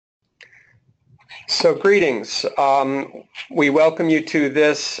So greetings. We welcome you to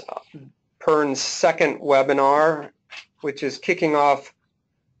this PERN's second webinar, which is kicking off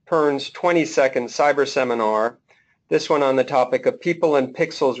PERN's 22nd cyber seminar, this one on the topic of People and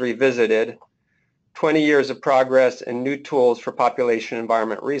Pixels Revisited, 20 Years of Progress and New Tools for Population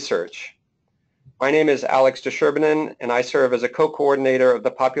Environment Research. My name is Alex Desherbinen, and I serve as a co-coordinator of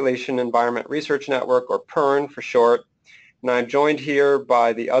the Population Environment Research Network, or PERN for short. And I'm joined here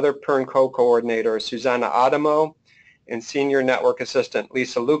by the other PERN co-coordinator, Susanna Adamo, and Senior Network Assistant,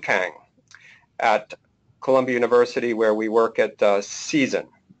 Lisa Lukang, at Columbia University, where we work at CSUN.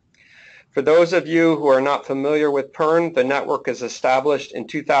 For those of you who are not familiar with PERN, the network is established in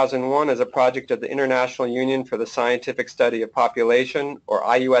 2001 as a project of the International Union for the Scientific Study of Population, or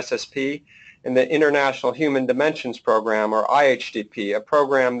IUSSP, and the International Human Dimensions Program, or IHDP, a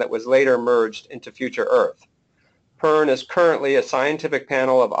program that was later merged into Future Earth. PERN is currently a scientific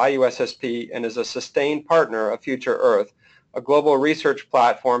panel of IUSSP and is a sustained partner of Future Earth, a global research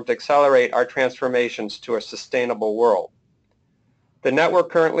platform to accelerate our transformations to a sustainable world. The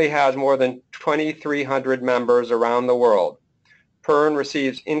network currently has more than 2,300 members around the world. PERN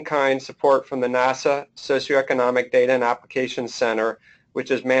receives in-kind support from the NASA Socioeconomic Data and Applications Center, which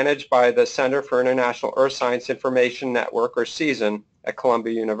is managed by the Center for International Earth Science Information Network, or CSUN, at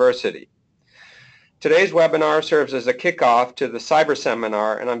Columbia University. Today's webinar serves as a kickoff to the cyber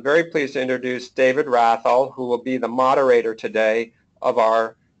seminar, and I'm very pleased to introduce David Rathall, who will be the moderator today of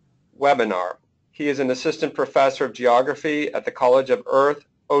our webinar. He is an assistant professor of geography at the College of Earth,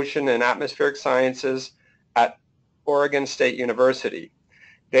 Ocean, and Atmospheric Sciences at Oregon State University.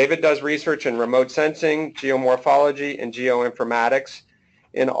 David does research in remote sensing, geomorphology, and geoinformatics,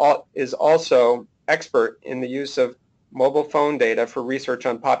 and is also expert in the use of mobile phone data for research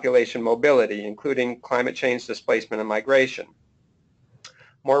on population mobility, including climate change, displacement, and migration.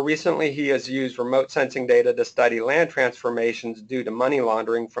 More recently, he has used remote sensing data to study land transformations due to money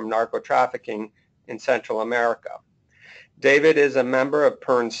laundering from narco-trafficking in Central America. David is a member of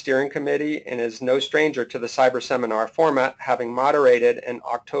PERN's steering committee and is no stranger to the cyber seminar format, having moderated an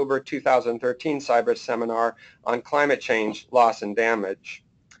October 2013 cyber seminar on climate change, loss, and damage.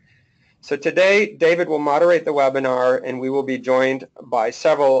 So today, David will moderate the webinar, and we will be joined by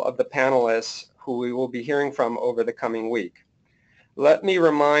several of the panelists who we will be hearing from over the coming week. Let me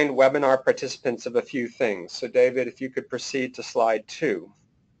remind webinar participants of a few things. So David, if you could proceed to slide 2.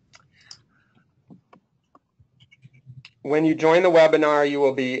 When you join the webinar, you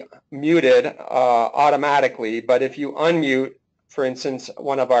will be muted automatically, but if you unmute, for instance,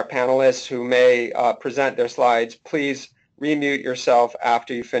 one of our panelists who may present their slides, please remute yourself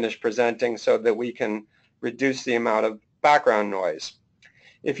after you finish presenting so that we can reduce the amount of background noise.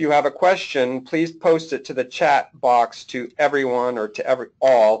 If you have a question, please post it to the chat box to everyone or to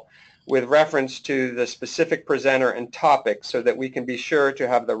all with reference to the specific presenter and topic so that we can be sure to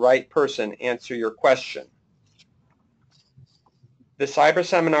have the right person answer your question. The cyber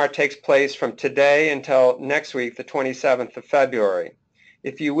seminar takes place from today until next week, the 27th of February.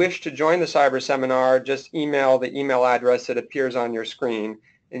 If you wish to join the cyber seminar, just email the email address that appears on your screen,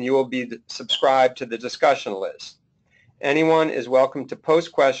 and you will be subscribed to the discussion list. Anyone is welcome to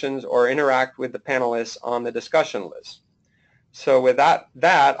post questions or interact with the panelists on the discussion list. So with that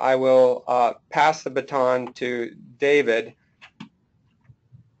I will pass the baton to David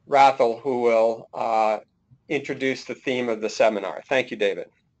Rathall, who will introduce the theme of the seminar. Thank you, David.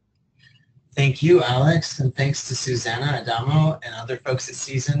 Thank you, Alex, and thanks to Susanna Adamo and other folks at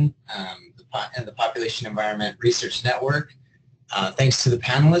CSUN and the Population Environment Research Network. Thanks to the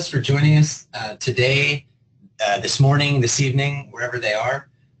panelists for joining us today, this morning, this evening, wherever they are.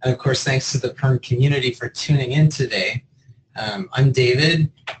 And of course, thanks to the PERN community for tuning in today. I'm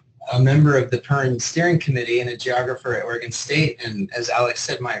David, a member of the PERN steering committee and a geographer at Oregon State. And as Alex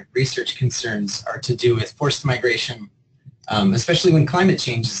said, my research concerns are to do with forced migration, especially when climate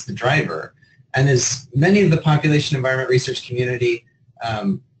change is the driver. And as many of the population environment research community,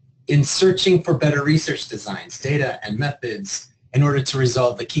 in searching for better research designs, data, and methods in order to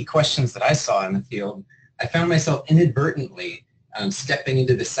resolve the key questions that I saw in the field, I found myself inadvertently stepping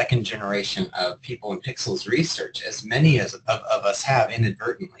into the second generation of People and Pixels research, as many of us have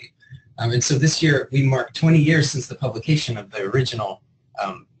inadvertently. And so this year, we mark 20 years since the publication of the original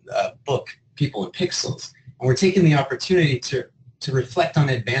book, People and Pixels. And we're taking the opportunity to reflect on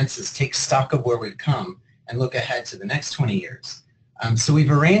advances, take stock of where we've come, and look ahead to the next 20 years. So we've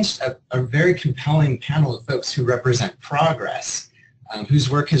arranged a very compelling panel of folks who represent progress,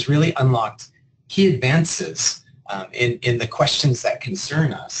 whose work has really unlocked key advances in the questions that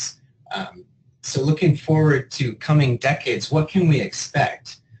concern us. So looking forward to coming decades, what can we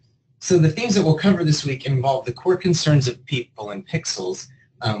expect? So the themes that we'll cover this week involve the core concerns of people in pixels,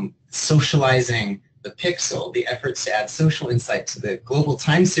 socializing the pixel, the efforts to add social insight to the global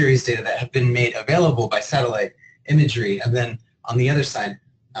time series data that have been made available by satellite imagery, and then on the other side,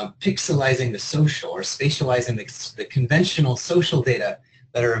 pixelizing the social, or spatializing the conventional social data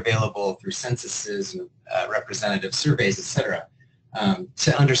that are available through censuses and representative surveys, etc.,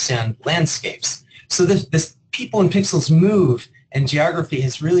 to understand landscapes. So this people in pixels move and geography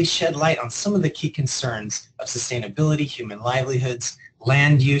has really shed light on some of the key concerns of sustainability, human livelihoods,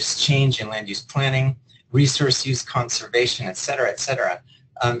 land use change and land use planning, resource use conservation, et cetera, et cetera.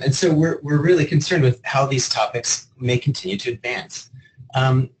 And so we're really concerned with how these topics may continue to advance.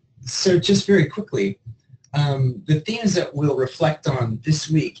 So just very quickly, the themes that we'll reflect on this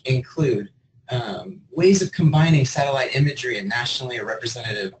week include ways of combining satellite imagery and nationally or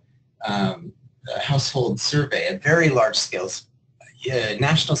representative household survey at very large scales,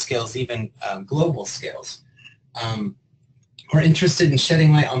 national scales, even global scales. We're interested in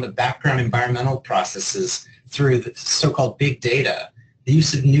shedding light on the background environmental processes through the so-called big data, the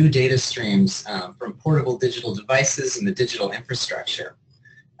use of new data streams from portable digital devices and the digital infrastructure,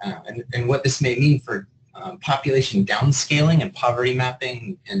 and what this may mean for population downscaling and poverty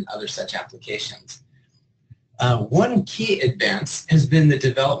mapping and other such applications. One key advance has been the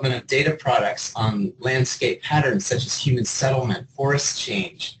development of data products on landscape patterns such as human settlement, forest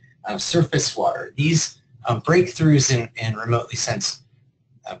change, surface water. These breakthroughs in remotely sensed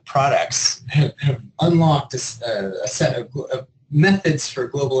products have unlocked a set of methods for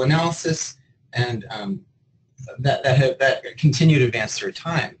global analysis and that continue to advance through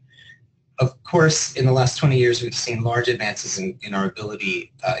time. Of course, in the last 20 years, we've seen large advances in our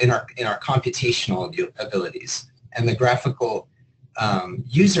ability, in our computational abilities, and the graphical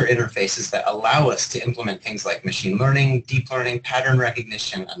user interfaces that allow us to implement things like machine learning, deep learning, pattern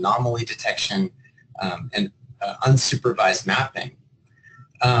recognition, anomaly detection, and unsupervised mapping.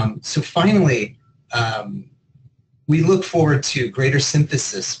 So finally, we look forward to greater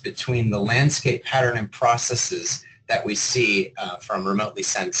synthesis between the landscape pattern and processes that we see from remotely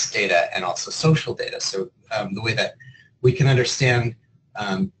sensed data and also social data. So the way that we can understand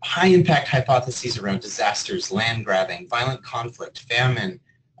high impact hypotheses around disasters, land grabbing, violent conflict, famine,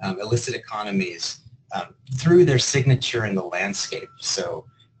 illicit economies through their signature in the landscape. So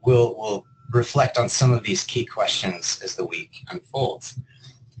we'll reflect on some of these key questions as the week unfolds.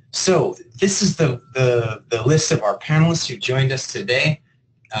 So this is the list of our panelists who joined us today.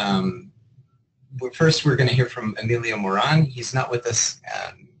 First, we're going to hear from Emilio Moran. He's not with us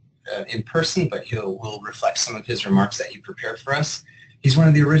in person, but we'll reflect some of his remarks that he prepared for us. He's one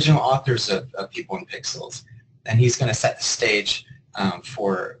of the original authors of People in Pixels, and he's going to set the stage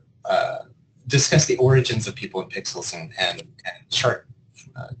for discuss the origins of People in Pixels and chart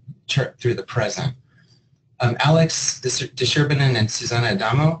through the present. Alex Desherbinen and Susana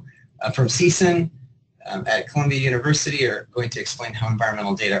Adamo from CSUN at Columbia University are going to explain how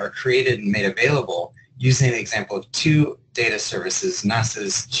environmental data are created and made available using an example of two data services,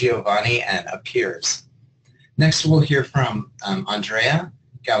 NASA's Giovanni and Appears. Next, we'll hear from Andrea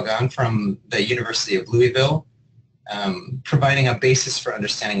Gauguin from the University of Louisville, providing a basis for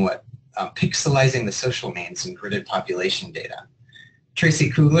understanding what pixelizing the social means in gridded population data. Tracy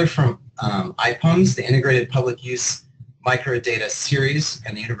Kugler from IPUMS, the Integrated Public Use Microdata Series,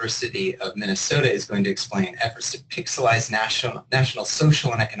 and the University of Minnesota is going to explain efforts to pixelize national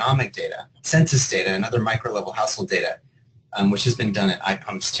social and economic data, census data, and other micro-level household data, which has been done at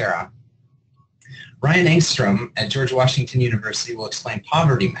IPUMS Terra. Ryan Engstrom at George Washington University will explain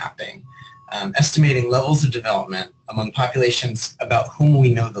poverty mapping, estimating levels of development among populations about whom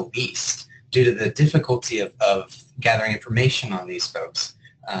we know the least due to the difficulty of gathering information on these folks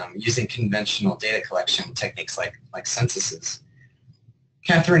using conventional data collection techniques like censuses.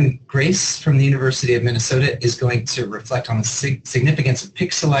 Catherine Grace from the University of Minnesota is going to reflect on the significance of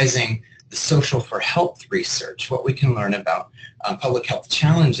pixelizing the social for health research, what we can learn about public health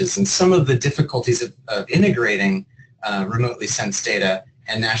challenges and some of the difficulties of integrating remotely sensed data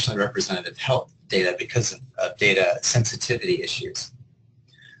and nationally representative health data because of data sensitivity issues.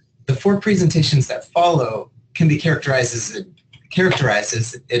 The four presentations that follow can be characterized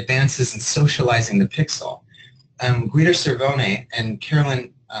as advances in socializing the pixel. Guido Cervone and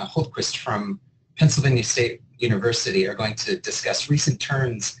Carolyn Holtquist from Pennsylvania State University are going to discuss recent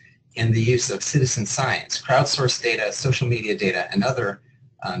turns in the use of citizen science, crowdsourced data, social media data, and other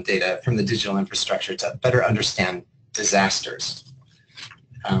data from the digital infrastructure to better understand disasters.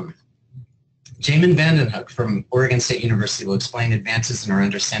 Jamin Vandenhoek from Oregon State University will explain advances in our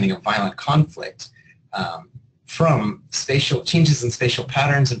understanding of violent conflict from changes in spatial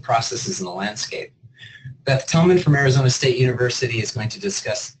patterns and processes in the landscape. Beth Tellman from Arizona State University is going to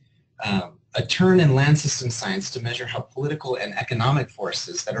discuss a turn in land system science to measure how political and economic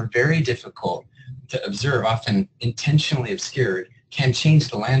forces that are very difficult to observe, often intentionally obscured, can change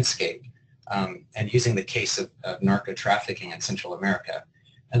the landscape, and using the case of narco-trafficking in Central America.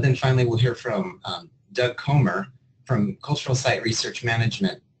 And then finally, we'll hear from Doug Comer from Cultural Site Research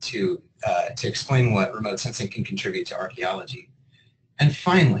Management to explain what remote sensing can contribute to archaeology. And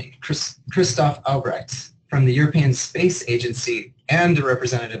finally, Christoph Albrecht from the European Space Agency and a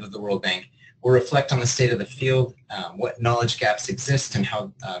representative of the World Bank will reflect on the state of the field, what knowledge gaps exist, and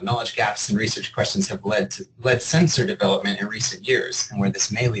how knowledge gaps and research questions have led sensor development in recent years, and where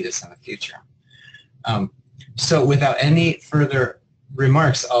this may lead us in the future. So without any further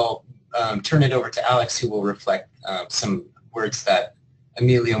remarks, I'll turn it over to Alex, who will reflect some words that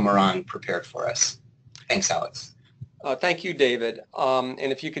Emilio Moran prepared for us. Thanks, Alex. Thank you, David.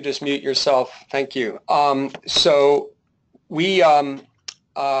 And if you could just mute yourself, thank you. So we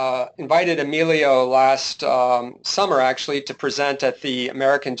invited Emilio last summer, actually, to present at the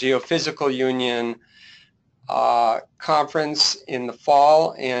American Geophysical Union conference in the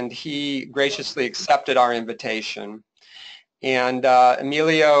fall, and he graciously accepted our invitation. And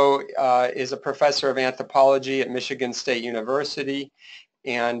Emilio is a professor of anthropology at Michigan State University,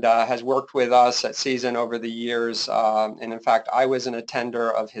 and has worked with us at CESAN over the years. And in fact, I was an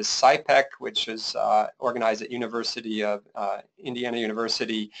attender of his SciPec, which is organized at University of Indiana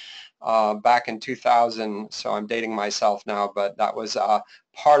University back in 2000. So I'm dating myself now, but that was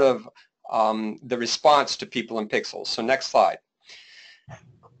part of the response to People in Pixels. So next slide.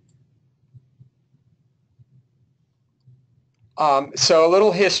 So a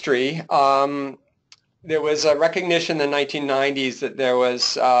little history. There was a recognition in the 1990s that there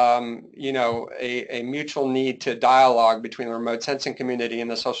was, you know, a mutual need to dialogue between the remote sensing community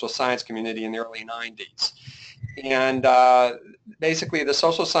and the social science community in the early 90s. And basically, the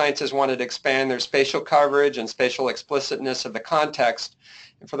social sciences wanted to expand their spatial coverage and spatial explicitness of the context.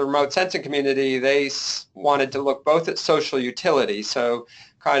 And for the remote sensing community, they wanted to look both at social utility, so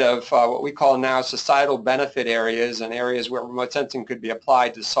kind of what we call now societal benefit areas, and areas where remote sensing could be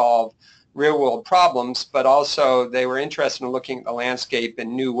applied to solve real-world problems, but also they were interested in looking at the landscape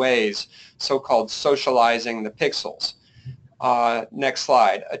in new ways, so-called socializing the pixels. Next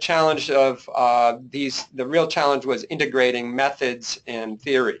slide. A challenge of the real challenge was integrating methods and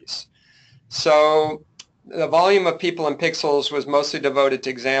theories. So the volume of People in Pixels was mostly devoted to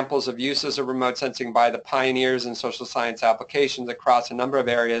examples of uses of remote sensing by the pioneers in social science applications across a number of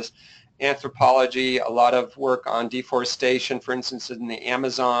areas. Anthropology, a lot of work on deforestation, for instance, in the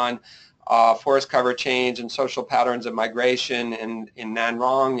Amazon, forest cover change and social patterns of migration in Nam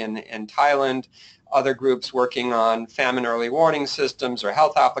Rong in Thailand, other groups working on famine early warning systems or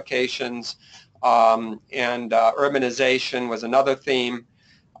health applications, and urbanization was another theme.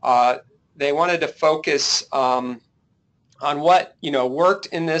 They wanted to focus on what, you know, worked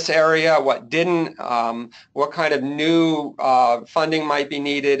in this area, what didn't, what kind of new funding might be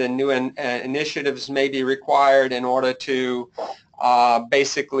needed, and new initiatives may be required in order to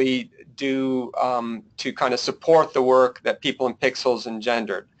basically do to kind of support the work that People in Pixels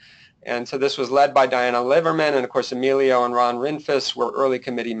engendered. And so this was led by Diana Liverman, and of course Emilio and Ron Rinfus were early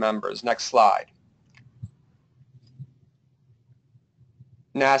committee members. Next slide.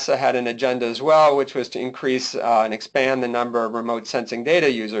 NASA had an agenda as well, which was to increase and expand the number of remote sensing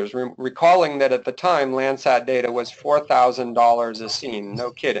data users, recalling that at the time Landsat data was $4,000 a scene. No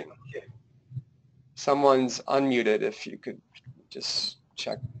kidding. Someone's unmuted, if you could just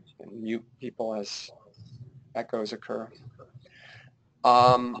check and mute people as echoes occur.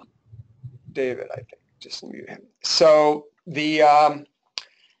 David, I think, just mute him. So the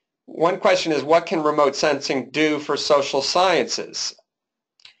one question is, what can remote sensing do for social sciences?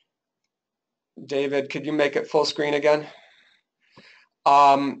 David, could you make it full screen again?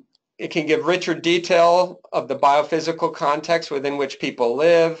 It can give richer detail of the biophysical context within which people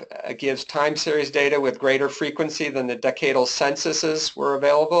live. It gives time series data with greater frequency than the decadal censuses were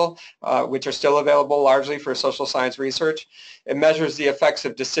available, which are still available largely for social science research. It measures the effects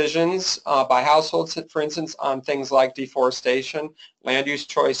of decisions by households, for instance, on things like deforestation, land use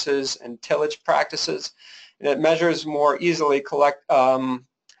choices, and tillage practices. And it measures more easily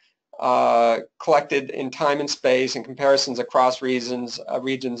collected in time and space, and comparisons across regions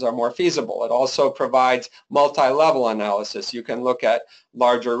are more feasible. It also provides multi-level analysis. You can look at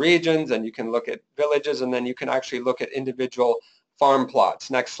larger regions, and you can look at villages, and then you can actually look at individual farm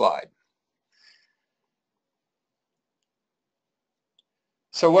plots. Next slide.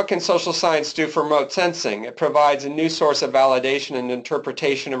 So what can social science do for remote sensing? It provides a new source of validation and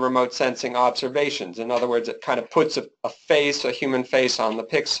interpretation of remote sensing observations. In other words, it kind of puts a face, a human face on the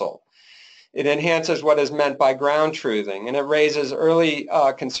pixel. It enhances what is meant by ground truthing, and it raises early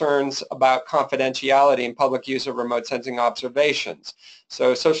concerns about confidentiality and public use of remote sensing observations.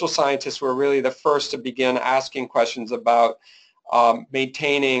 So social scientists were really the first to begin asking questions about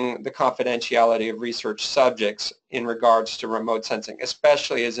maintaining the confidentiality of research subjects in regards to remote sensing,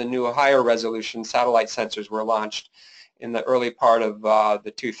 especially as a new higher resolution satellite sensors were launched in the early part of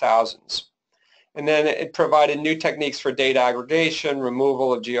the 2000s. And then it provided new techniques for data aggregation,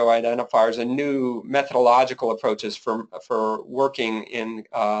 removal of geo-identifiers, and new methodological approaches for working in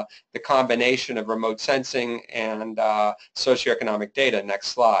the combination of remote sensing and socioeconomic data. Next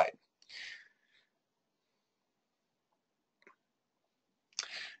slide.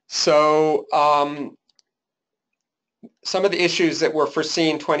 So some of the issues that were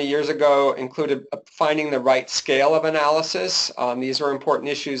foreseen 20 years ago included finding the right scale of analysis. These are important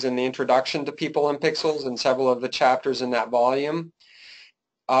issues in the introduction to People and Pixels and several of the chapters in that volume.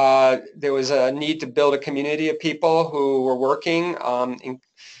 There was a need to build a community of people who were working in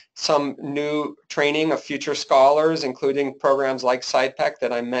some new training of future scholars, including programs like SciPEC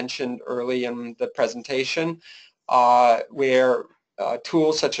that I mentioned early in the presentation, where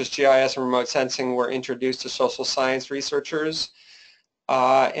tools such as GIS and remote sensing were introduced to social science researchers,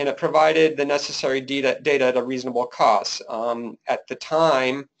 and it provided the necessary data at a reasonable cost. At the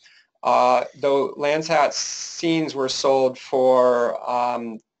time, though Landsat scenes were sold for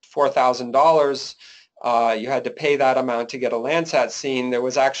 $4,000, you had to pay that amount to get a Landsat scene. There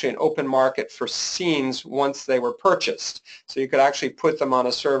was actually an open market for scenes once they were purchased. So you could actually put them on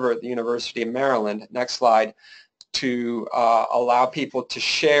a server at the University of Maryland. Next slide. To allow people to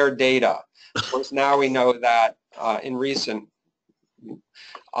share data. Of course, now we know that in recent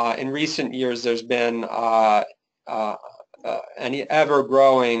years there's been an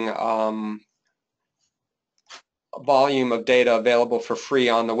ever-growing volume of data available for free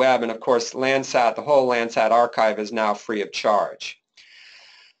on the web, and of course Landsat, the whole Landsat archive is now free of charge.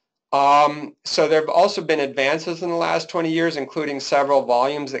 So there have also been advances in the last 20 years, including several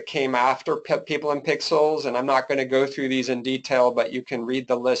volumes that came after People and Pixels, and I'm not going to go through these in detail, but you can read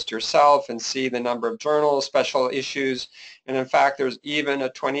the list yourself and see the number of journals, special issues, and in fact there's even a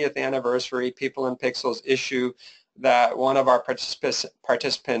 20th anniversary People and Pixels issue that one of our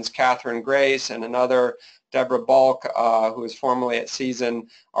participants, Catherine Grace, and another, Deborah Bulk, who is formerly at Season,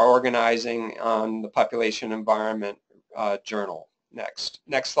 are organizing on the Population Environment Journal. Next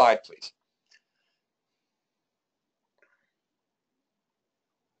slide, please.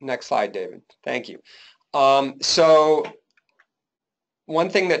 Next slide, David. Thank you. So one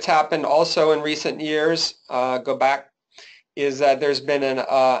thing that's happened also in recent years, go back, is that there's been an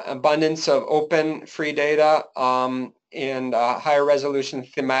abundance of open free data and higher resolution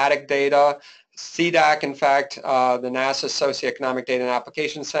thematic data. CDAC, in fact, the NASA Socioeconomic Data and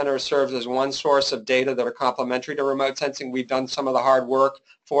Application Center, serves as one source of data that are complementary to remote sensing. We've done some of the hard work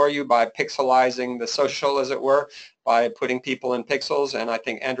for you by pixelizing the social, as it were, by putting people in pixels, and I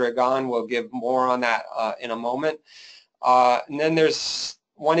think Andrea Gahn will give more on that in a moment. And then there's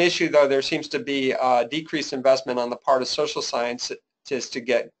one issue, though. There seems to be decreased investment on the part of social scientists to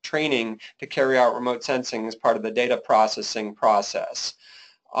get training to carry out remote sensing as part of the data processing process.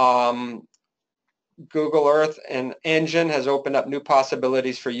 Google Earth and Engine has opened up new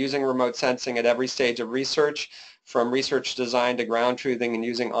possibilities for using remote sensing at every stage of research, from research design to ground truthing and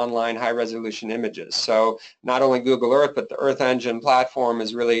using online high-resolution images. So not only Google Earth, but the Earth Engine platform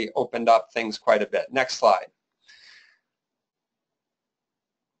has really opened up things quite a bit. Next slide.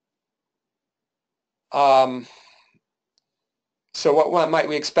 So what might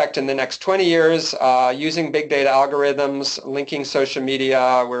we expect in the next 20 years? Using big data algorithms, linking social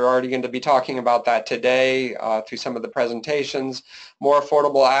media, we're already going to be talking about that today through some of the presentations, more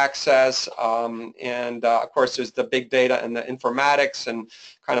affordable access, and of course there's the big data and the informatics and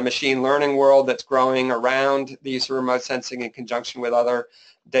kind of machine learning world that's growing around these remote sensing in conjunction with other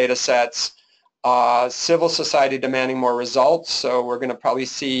data sets. Civil society demanding more results, so we're going to probably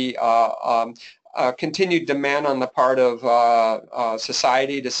see continued demand on the part of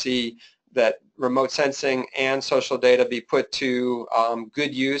society to see that remote sensing and social data be put to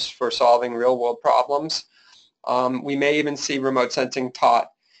good use for solving real-world problems. We may even see remote sensing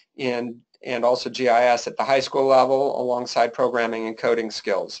taught and also GIS at the high school level alongside programming and coding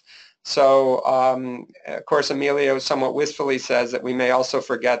skills. So, of course, Emilio somewhat wistfully says that we may also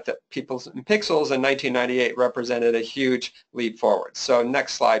forget that People and Pixels in 1998 represented a huge leap forward. So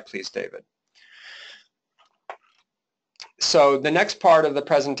next slide, please, David. So the next part of the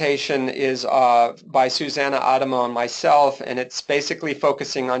presentation is by Susanna Adamo and myself, and it's basically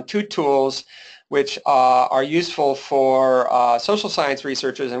focusing on two tools which are useful for social science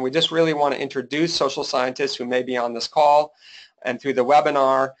researchers, and we just really want to introduce social scientists who may be on this call and through the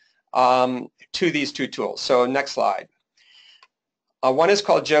webinar to these two tools. So next slide. One is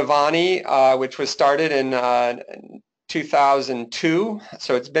called Giovanni, which was started in 2002,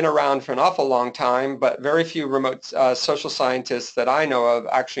 so it's been around for an awful long time, but very few remote social scientists that I know of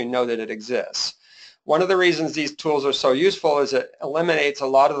actually know that it exists. One of the reasons these tools are so useful is it eliminates a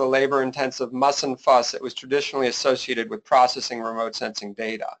lot of the labor-intensive muss and fuss that was traditionally associated with processing remote sensing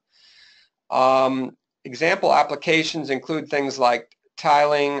data. Example applications include things like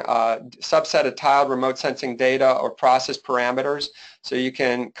tiling, subset of tiled remote sensing data or process parameters. So you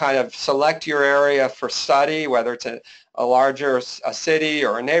can kind of select your area for study, whether it's a larger city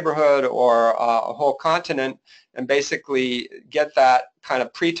or a neighborhood or a whole continent, and basically get that kind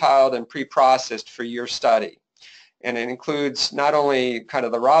of pre-tiled and pre-processed for your study. And it includes not only kind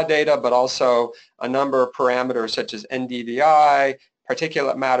of the raw data, but also a number of parameters such as NDVI,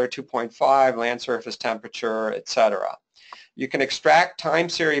 particulate matter 2.5, land surface temperature, etc. You can extract time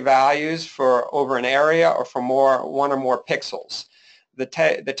series values for over an area or for one or more pixels.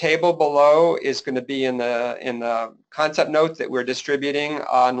 The table below is going to be in the concept note that we're distributing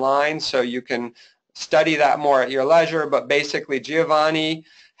online, so you can study that more at your leisure. But basically, Giovanni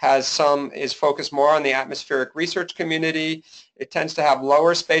is focused more on the atmospheric research community. It tends to have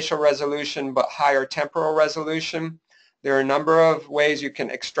lower spatial resolution but higher temporal resolution. There are a number of ways you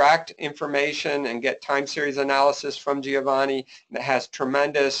can extract information and get time series analysis from Giovanni, and it has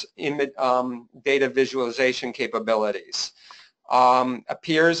tremendous data visualization capabilities.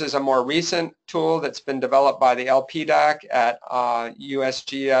 Appears is a more recent tool that's been developed by the LPDAC at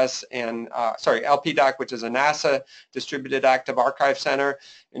USGS and, LPDAC, which is a NASA Distributed Active Archive Center,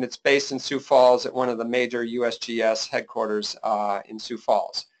 and it's based in Sioux Falls at one of the major USGS headquarters in Sioux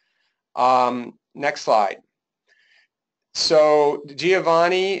Falls. Next slide. So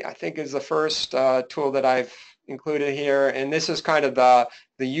Giovanni, I think, is the first tool that I've included here, and this is kind of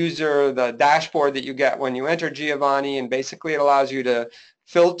the dashboard that you get when you enter Giovanni, and basically it allows you to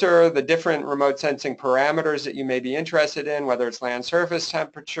filter the different remote sensing parameters that you may be interested in, whether it's land surface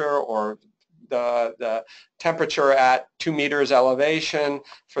temperature or the temperature at 2 meters elevation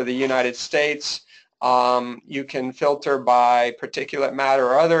for the United States. You can filter by particulate matter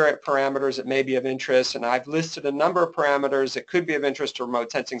or other parameters that may be of interest, and I've listed a number of parameters that could be of interest to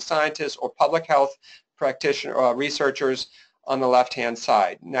remote sensing scientists or public health practitioners or researchers on the left-hand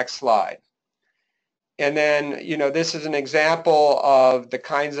side. Next slide. And then, this is an example of the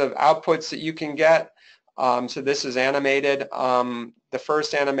kinds of outputs that you can get. So this is animated. The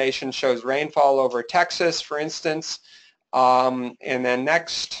first animation shows rainfall over Texas, for instance, and then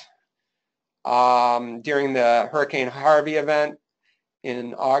next, during the Hurricane Harvey event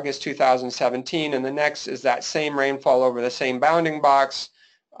in August 2017, and the next is that same rainfall over the same bounding box,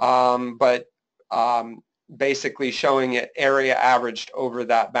 but basically showing it area averaged over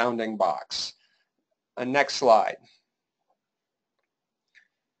that bounding box. Next slide.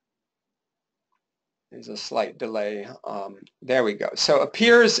 There's a slight delay. There we go. So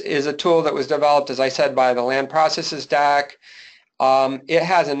Appears is a tool that was developed, as I said, by the Land Processes DAC. It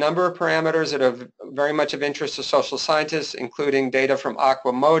has a number of parameters that are very much of interest to social scientists, including data from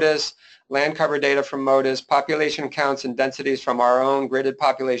Aqua MODIS, land cover data from MODIS, population counts and densities from our own gridded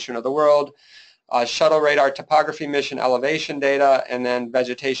population of the world, shuttle radar topography mission elevation data, and then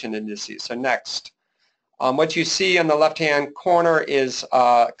vegetation indices. So next. What you see on the left-hand corner is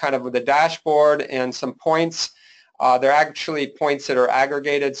kind of the dashboard and some points. They're actually points that are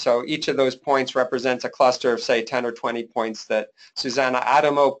aggregated, so each of those points represents a cluster of, say, 10 or 20 points that Susanna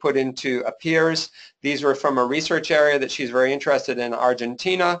Adamo put into Appears. These were from a research area that she's very interested in,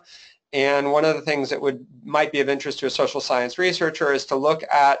 Argentina. And one of the things that might be of interest to a social science researcher is to look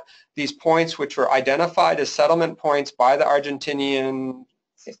at these points which were identified as settlement points by the Argentinian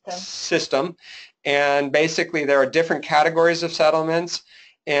system. And basically there are different categories of settlements,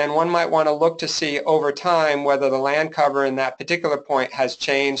 and one might want to look to see over time whether the land cover in that particular point has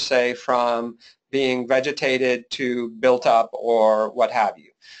changed, say, from being vegetated to built up or what have you.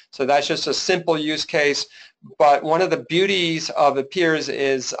 So that's just a simple use case. But one of the beauties of Appears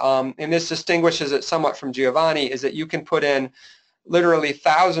is, and this distinguishes it somewhat from Giovanni, is that you can put in literally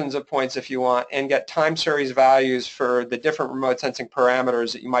thousands of points if you want and get time series values for the different remote sensing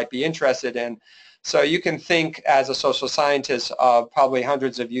parameters that you might be interested in. So you can think as a social scientist of probably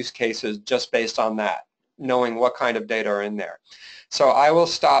hundreds of use cases just based on that, knowing what kind of data are in there. So I will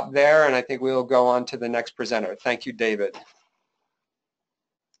stop there, and I think we will go on to the next presenter. Thank you, David.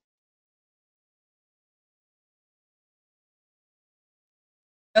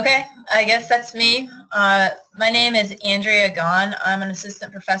 Okay, I guess that's me. My name is Andrea Gahn. I'm an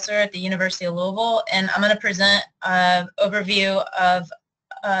assistant professor at the University of Louisville, and I'm going to present an overview of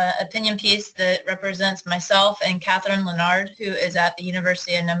an opinion piece that represents myself and Catherine Lenard, who is at the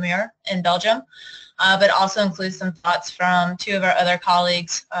University of Namur in Belgium, but also includes some thoughts from two of our other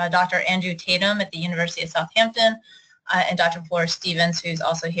colleagues, Dr. Andrew Tatum at the University of Southampton, and Dr. Flora Stevens, who's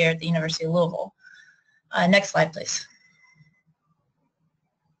also here at the University of Louisville. Next slide, please.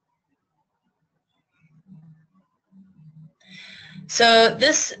 So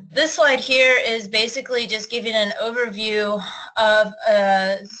this slide here is basically just giving an overview of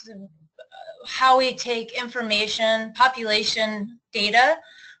how we take information, population data,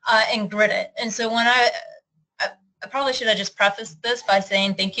 and grid it. And so when I probably should have just prefaced this by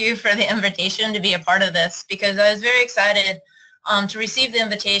saying thank you for the invitation to be a part of this, because I was very excited to receive the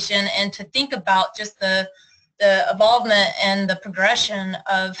invitation and to think about just the involvement and the progression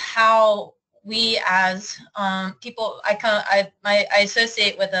of how we as people, I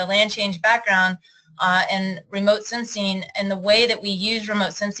associate with a land change background and remote sensing, and the way that we use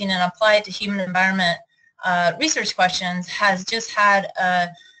remote sensing and apply it to human environment research questions has just had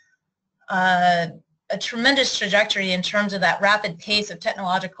a tremendous trajectory in terms of that rapid pace of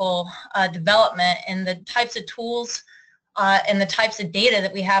technological development and the types of tools and the types of data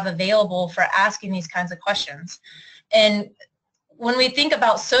that we have available for asking these kinds of questions. And when we think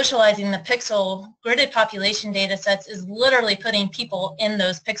about socializing the pixel, gridded population data sets is literally putting people in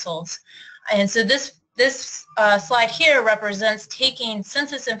those pixels. And so this slide here represents taking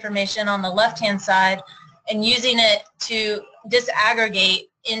census information on the left-hand side and using it to disaggregate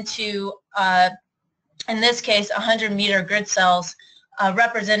into, in this case, 100-meter grid cells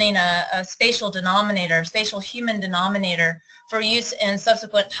representing a spatial denominator, spatial human denominator for use in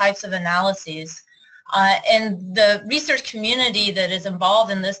subsequent types of analyses. And the research community that is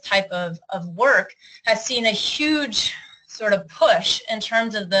involved in this type of work has seen a huge sort of push in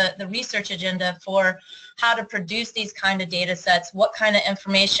terms of the research agenda for how to produce these kind of data sets, what kind of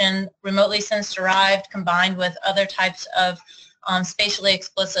information remotely sense-derived combined with other types of spatially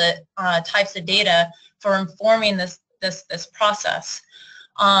explicit types of data for informing this process.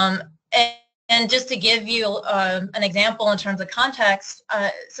 And just to give you an example in terms of context,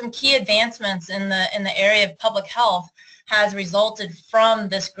 some key advancements in the area of public health has resulted from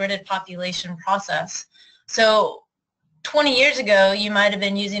this gridded population process. So 20 years ago, you might have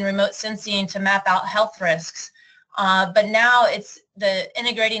been using remote sensing to map out health risks, but now it's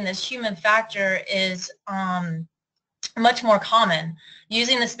integrating this human factor is much more common.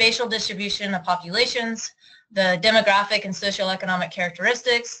 Using the spatial distribution of populations, the demographic and socioeconomic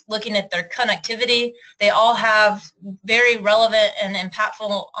characteristics, looking at their connectivity. They all have very relevant and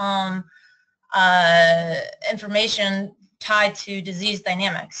impactful information tied to disease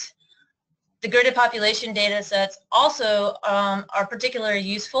dynamics. The gridded population data sets also are particularly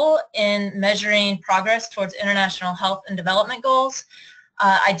useful in measuring progress towards international health and development goals,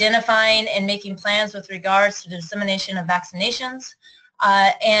 identifying and making plans with regards to the dissemination of vaccinations,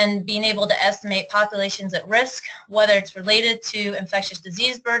 and being able to estimate populations at risk, whether it's related to infectious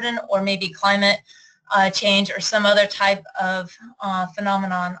disease burden or maybe climate change or some other type of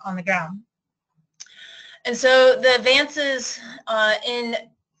phenomenon on the ground. And so the advances in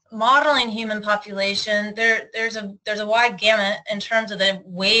modeling human population, there's a wide gamut in terms of the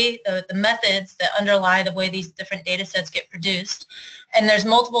way, the methods that underlie the way these different data sets get produced. And there's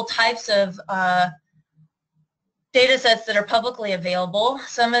multiple types of data sets that are publicly available.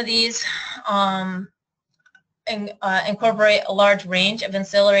 Some of these incorporate a large range of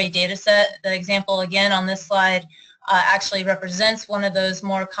ancillary data set. The example again on this slide actually represents one of those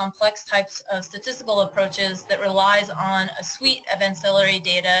more complex types of statistical approaches that relies on a suite of ancillary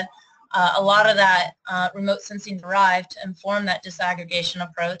data, a lot of that remote sensing derived to inform that disaggregation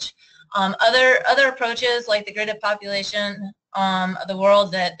approach. Other approaches like the gridded population of the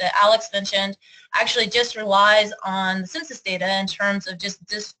world that Alex mentioned actually just relies on the census data in terms of just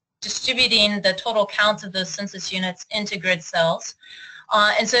distributing the total counts of those census units into grid cells.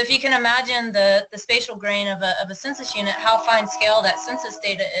 And so if you can imagine the spatial grain of a census unit, how fine scale that census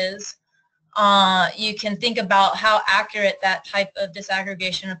data is, you can think about how accurate that type of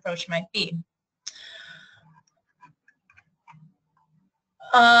disaggregation approach might be.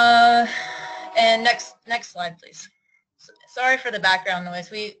 And next slide, please. Sorry for the background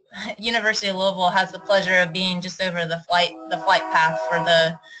noise. University of Louisville has the pleasure of being just over the flight path for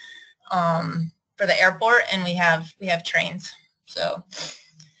the airport, and we have trains. So,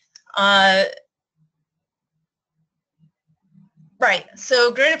 right,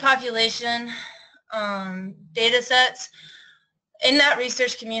 so gridded population data sets. In that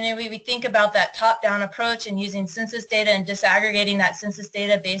research community, we think about that top-down approach and using census data and disaggregating that census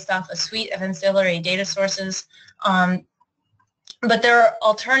data based off a suite of ancillary data sources. But there are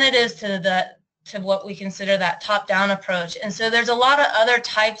alternatives to what we consider that top-down approach. And so there's a lot of other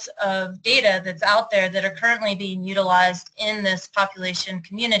types of data that's out there that are currently being utilized in this population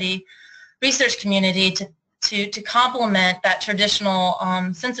community, research community, to complement that traditional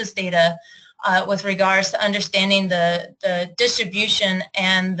census data with regards to understanding the distribution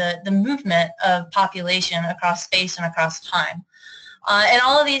and the movement of population across space and across time. And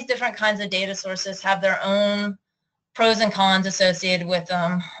all of these different kinds of data sources have their own pros and cons associated with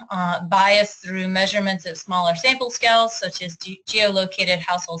them, bias through measurements at smaller sample scales, such as geolocated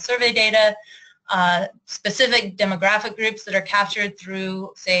household survey data, specific demographic groups that are captured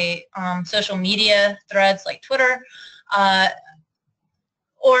through, say, social media threads like Twitter,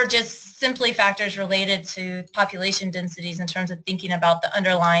 or just simply factors related to population densities in terms of thinking about the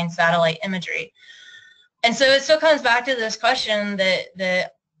underlying satellite imagery. And so it still comes back to this question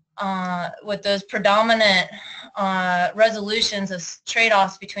that with those predominant resolutions of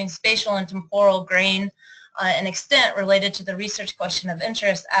trade-offs between spatial and temporal grain and extent related to the research question of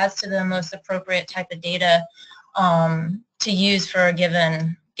interest as to the most appropriate type of data to use for a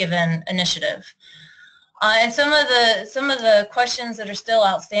given initiative. And some of the questions that are still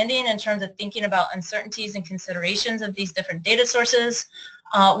outstanding in terms of thinking about uncertainties and considerations of these different data sources.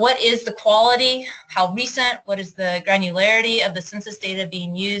 What is the quality? How recent? What is the granularity of the census data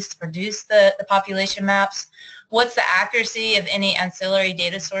being used to produce the population maps? What's the accuracy of any ancillary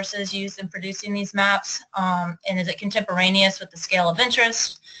data sources used in producing these maps? And is it contemporaneous with the scale of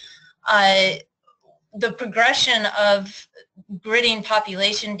interest? The progression of gridding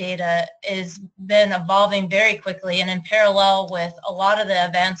population data has been evolving very quickly, and in parallel with a lot of the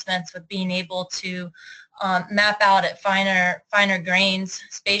advancements with being able to map out at finer grains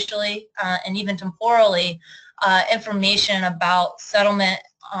spatially and even temporally information about settlement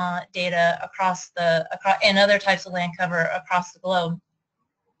data across and other types of land cover across the globe.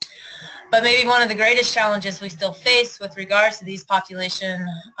 But maybe one of the greatest challenges we still face with regards to these population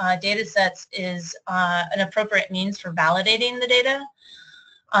data sets is an appropriate means for validating the data.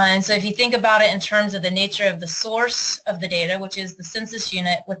 And so if you think about it in terms of the nature of the source of the data, which is the census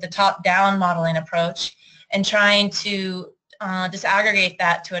unit with the top-down modeling approach, and trying to disaggregate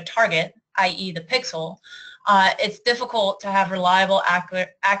that to a target, i.e. the pixel, it's difficult to have reliable,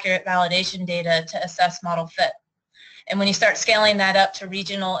 accurate validation data to assess model fit. And when you start scaling that up to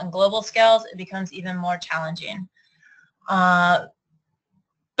regional and global scales, it becomes even more challenging. But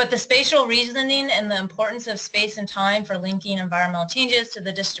the spatial reasoning and the importance of space and time for linking environmental changes to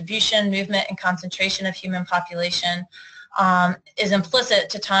the distribution, movement, and concentration of human population is implicit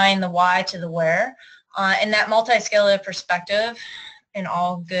to tying the why to the where. And that multi-scale perspective in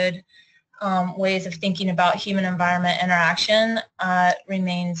all good ways of thinking about human-environment interaction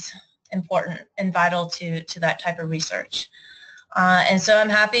remains important and vital to that type of research. And so I'm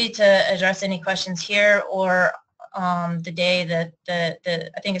happy to address any questions here or the day that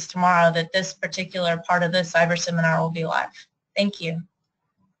I think it's tomorrow that this particular part of the cyber seminar will be live. Thank you.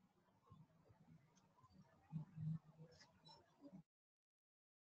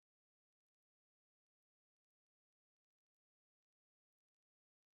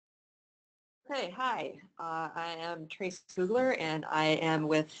 Okay, hi. I am Trace Kugler, and I am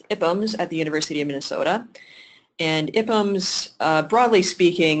with IPPMS at the University of Minnesota. And IPPMS, broadly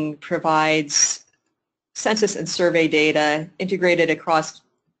speaking, provides census and survey data integrated across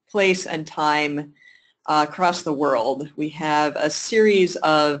place and time across the world. We have a series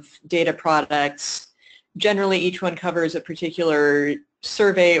of data products. Generally, each one covers a particular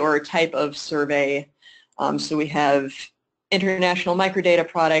survey or type of survey. So we have international microdata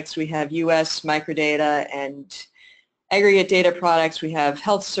products, we have US microdata and aggregate data products, we have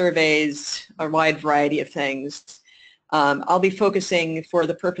health surveys, a wide variety of things. I'll be focusing for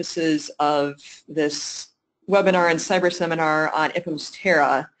the purposes of this webinar and cyber seminar on IPPMS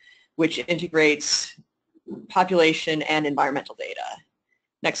Terra, which integrates population and environmental data.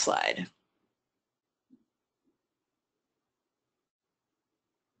 Next slide.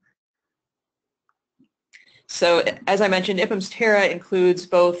 So as I mentioned, IPPMS Terra includes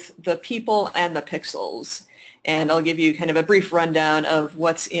both the people and the pixels. And I'll give you kind of a brief rundown of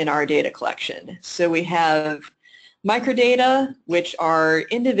what's in our data collection. So we have microdata, which are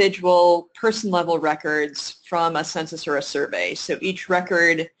individual person-level records from a census or a survey. So each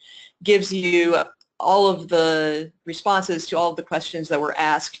record gives you all of the responses to all of the questions that were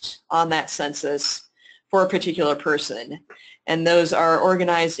asked on that census for a particular person. And those are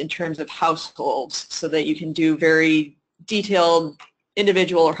organized in terms of households so that you can do very detailed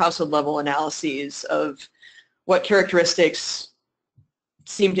individual or household level analyses of what characteristics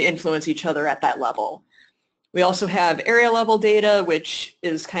seem to influence each other at that level. We also have area level data, which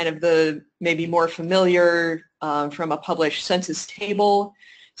is kind of the maybe more familiar from a published census table.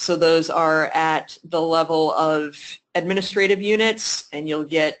 So those are at the level of administrative units, and you'll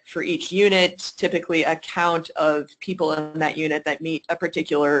get for each unit typically a count of people in that unit that meet a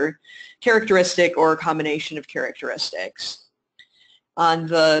particular characteristic or a combination of characteristics. On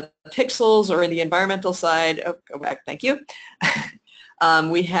the pixels or the environmental side, oh, go back, thank you.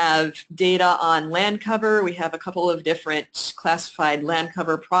 We have data on land cover. We have a couple of different classified land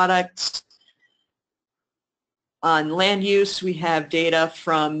cover products. On land use, we have data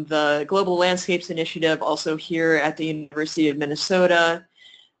from the Global Landscapes Initiative, also here at the University of Minnesota,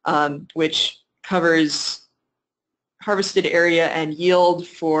 which covers harvested area and yield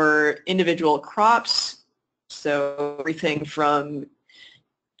for individual crops. So everything from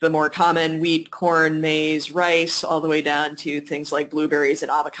the more common wheat, corn, maize, rice, all the way down to things like blueberries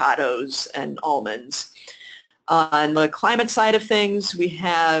and avocados and almonds. On the climate side of things, we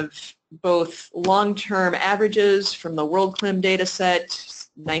have both long-term averages from the WorldClim data set,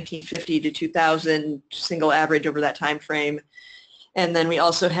 1950 to 2000, single average over that time frame. And then we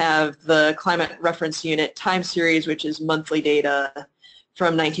also have the Climate Reference Unit time series, which is monthly data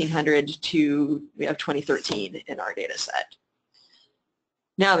from 1900 to, we have 2013 in our data set.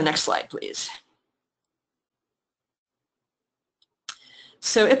 Now the next slide, please.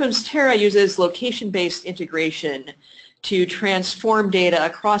 So IPUMS Terra uses location-based integration to transform data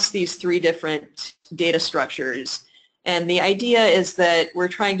across these three different data structures. And the idea is that we're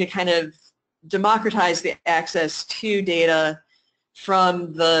trying to kind of democratize the access to data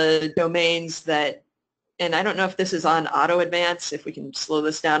from the domains that, and I don't know if this is on auto advance, if we can slow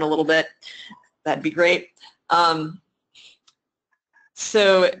this down a little bit, that'd be great.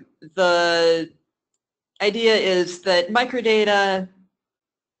 So the idea is that microdata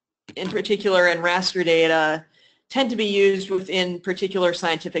in particular and raster data tend to be used within particular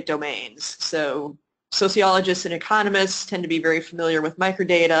scientific domains. So sociologists and economists tend to be very familiar with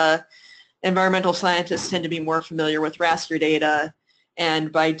microdata. Environmental scientists tend to be more familiar with raster data.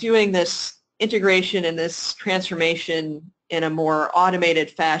 And by doing this integration and this transformation in a more automated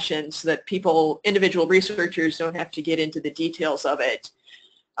fashion so that people, individual researchers, don't have to get into the details of it,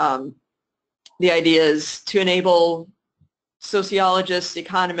 the idea is to enable sociologists,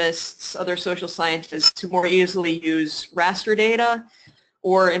 economists, other social scientists to more easily use raster data,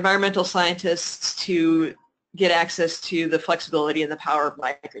 or environmental scientists to get access to the flexibility and the power of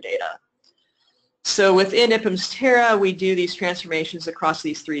microdata. So within IPUMS Terra, we do these transformations across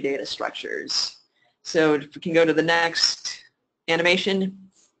these three data structures. So if we can go to the next animation.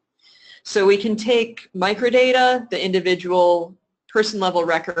 So we can take microdata, the individual person-level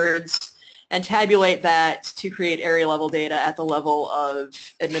records, and tabulate that to create area-level data at the level of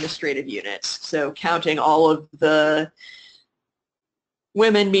administrative units. So counting all of the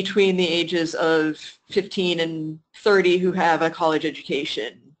women between the ages of 15 and 30 who have a college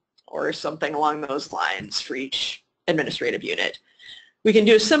education or something along those lines for each administrative unit. We can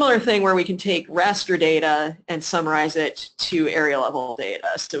do a similar thing where we can take raster data and summarize it to area-level data.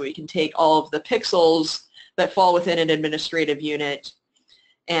 So we can take all of the pixels that fall within an administrative unit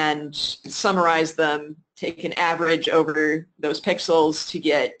and summarize them, take an average over those pixels to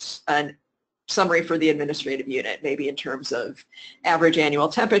get a summary for the administrative unit, maybe in terms of average annual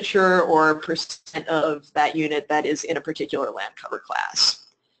temperature or percent of that unit that is in a particular land cover class.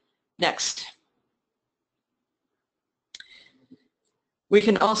 Next. We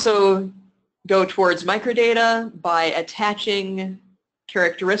can also go towards microdata by attaching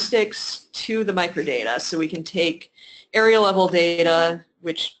characteristics to the microdata. So we can take area level data,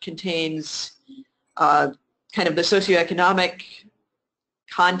 which contains kind of the socioeconomic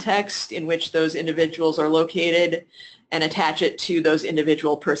context in which those individuals are located, and attach it to those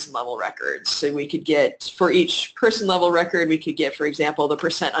individual person level records. So we could get, for each person level record, we could get, for example, the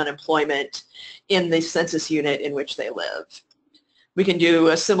percent unemployment in the census unit in which they live. We can do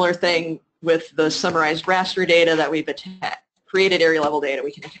a similar thing with the summarized raster data that we've created area level data.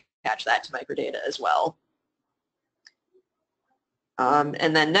 We can attach that to microdata as well.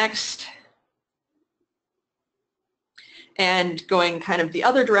 And then next, and going kind of the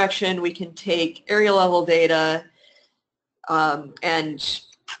other direction, we can take area level data and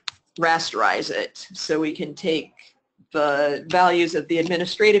rasterize it. So we can take the values of the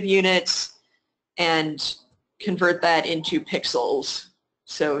administrative units and convert that into pixels.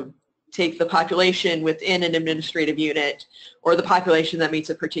 So take the population within an administrative unit or the population that meets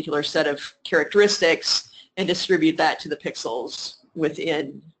a particular set of characteristics and distribute that to the pixels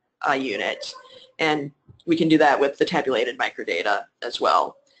within a unit. And we can do that with the tabulated microdata as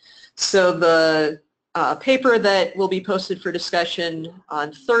well. So the paper that will be posted for discussion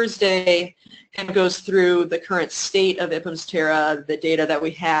on Thursday and goes through the current state of IPUMS Terra, the data that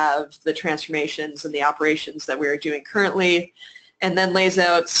we have, the transformations and the operations that we are doing currently, and then lays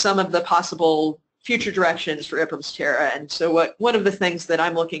out some of the possible future directions for IPUMS Terra. And so one of the things that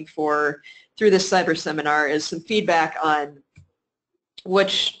I'm looking for through this cyber seminar is some feedback on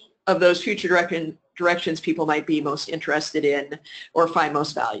which of those future directions people might be most interested in or find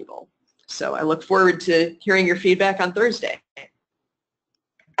most valuable. So I look forward to hearing your feedback on Thursday.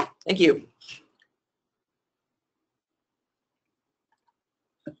 Thank you.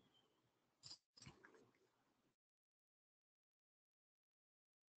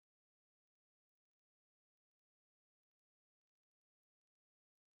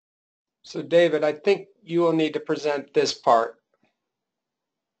 So David, I think you will need to present this part.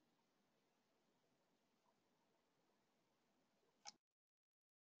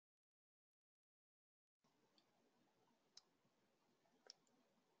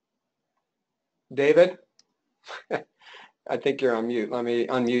 David? I think you're on mute. Let me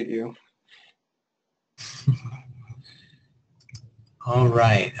unmute you. All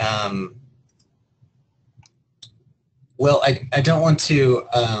right. Well, I don't want to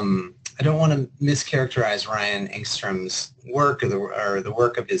mischaracterize Ryan Engstrom's work or the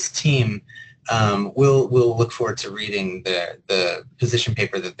work of his team. We'll look forward to reading the position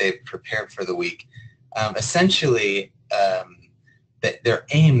paper that they've prepared for the week. Essentially, their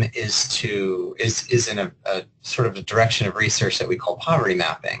aim is in a sort of a direction of research that we call poverty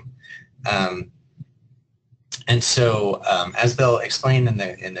mapping. And so, as they'll explain in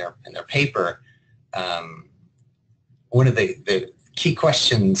their paper, one of the key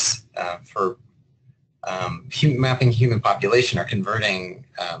questions for mapping human population are converting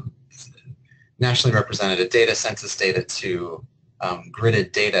nationally representative data, census data, to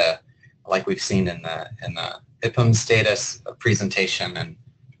gridded data, like we've seen in the IPUMS data presentation and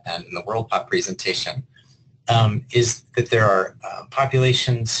in the WorldPop presentation. Is that there are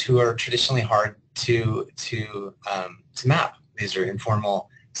populations who are traditionally hard to map. These are informal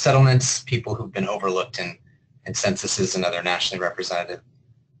settlements, people who've been overlooked in censuses and other nationally representative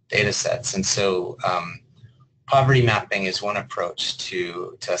data sets. And so poverty mapping is one approach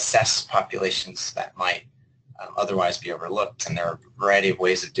to assess populations that might otherwise be overlooked, and there are a variety of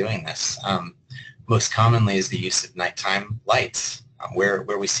ways of doing this. Most commonly is the use of nighttime lights, where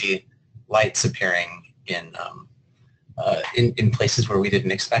we see lights appearing in places where we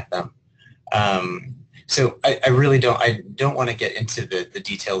didn't expect them. So I really don't want to get into the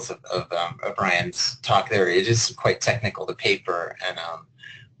details of Ryan's talk there. It is quite technical, the paper, and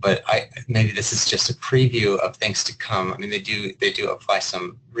but maybe this is just a preview of things to come. I mean, they do apply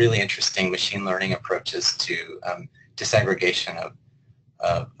some really interesting machine learning approaches to disaggregation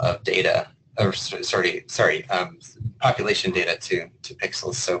of data, or population data to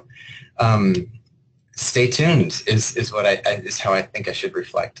pixels. So stay tuned is how I think I should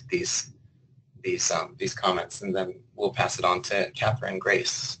reflect these comments, and then we'll pass it on to Catherine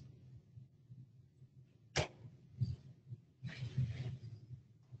Grace.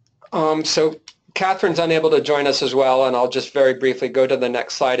 So Catherine's unable to join us as well, and I'll just very briefly go to the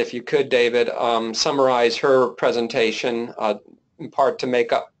next slide, if you could, David, summarize her presentation, in part to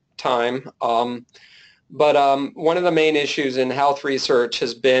make up time. But one of the main issues in health research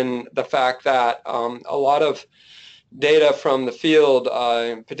has been the fact that a lot of data from the field,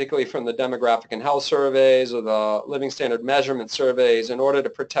 particularly from the demographic and health surveys or the living standard measurement surveys, in order to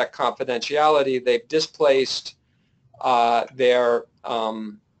protect confidentiality, they've displaced their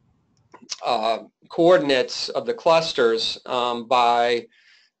coordinates of the clusters by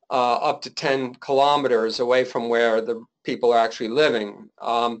up to 10 kilometers away from where the people are actually living,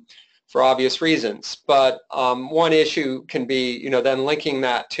 for obvious reasons. But one issue can be, then linking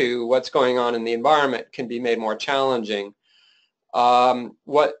that to what's going on in the environment can be made more challenging.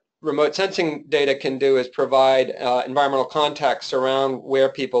 What remote sensing data can do is provide environmental context around where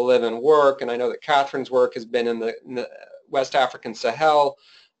people live and work, and I know that Catherine's work has been in the West African Sahel,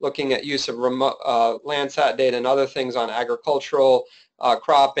 looking at use of remote Landsat data and other things on agricultural,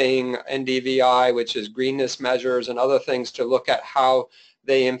 cropping, NDVI, which is greenness measures, and other things to look at how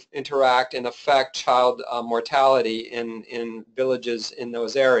they interact and affect child mortality in villages in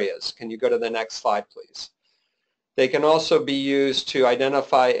those areas. Can you go to the next slide, please? They can also be used to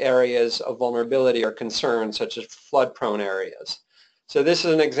identify areas of vulnerability or concern, such as flood-prone areas. So this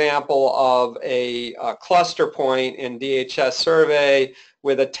is an example of a cluster point in DHS survey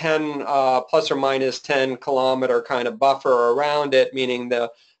with a 10 plus or minus 10 kilometer kind of buffer around it, meaning the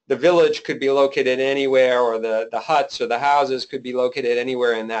village could be located anywhere, or the huts or the houses could be located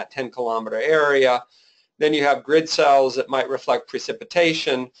anywhere in that 10 kilometer area. Then you have grid cells that might reflect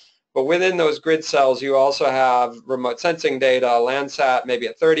precipitation. But within those grid cells, you also have remote sensing data, Landsat, maybe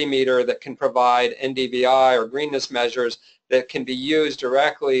a 30 meter, that can provide NDVI or greenness measures that can be used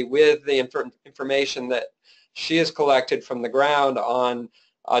directly with the information that she has collected from the ground on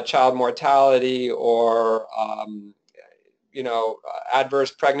child mortality or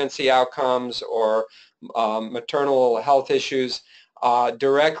adverse pregnancy outcomes or maternal health issues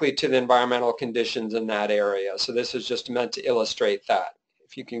directly to the environmental conditions in that area. So this is just meant to illustrate that.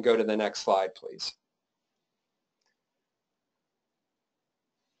 If you can go to the next slide, please.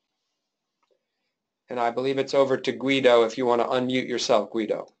 And I believe it's over to Guido if you want to unmute yourself,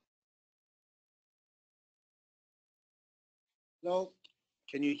 Guido. Hello,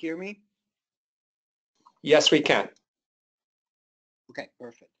 can you hear me? Yes, we can. Okay,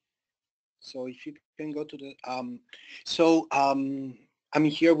 perfect. So if you can go to the, I'm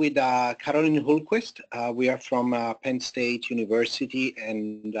here with Caroline Hultquist. We are from Penn State University,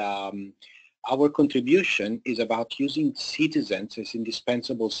 and our contribution is about using citizens as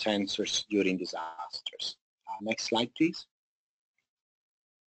indispensable sensors during disasters. Next slide, please.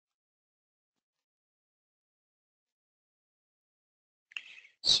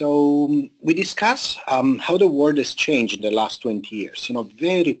 So we discuss how the world has changed in the last 20 years,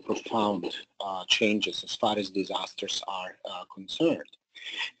 very profound changes as far as disasters are concerned.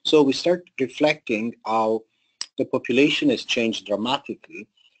 So we start reflecting how the population has changed dramatically,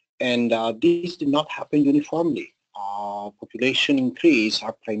 and this did not happen uniformly. Population increase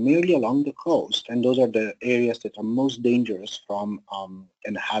are primarily along the coast, and those are the areas that are most dangerous from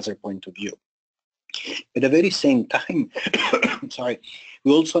a hazard point of view. At the very same time, sorry,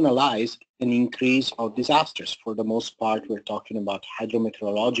 we also analyze an increase of disasters. For the most part, we're talking about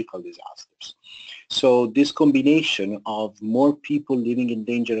hydrometeorological disasters. So this combination of more people living in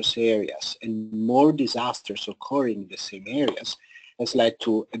dangerous areas and more disasters occurring in the same areas has led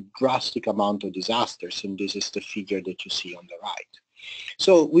to a drastic amount of disasters, and this is the figure that you see on the right.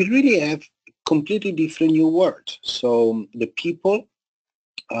 So we really have completely different new world. So the people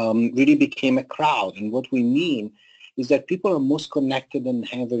really became a crowd, and what we mean is that people are most connected than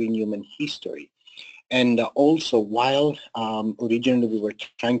ever in human history. And also, while originally we were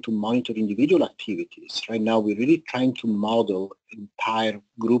trying to monitor individual activities, right now we're really trying to model entire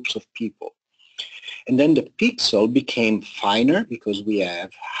groups of people. And then the pixel became finer because we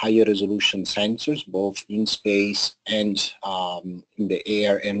have higher resolution sensors, both in space and in the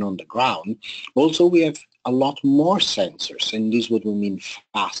air and on the ground. Also, we have a lot more sensors, and this is what we mean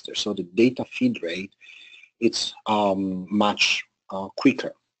faster. So the data feed rate, it's much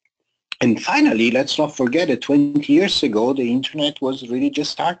quicker. And finally, let's not forget that 20 years ago, the internet was really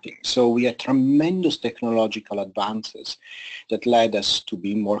just starting. So we had tremendous technological advances that led us to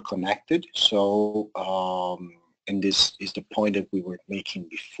be more connected. So, and this is the point that we were making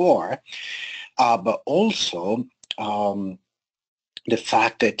before, but also the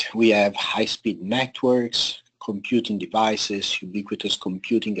fact that we have high-speed networks, computing devices, ubiquitous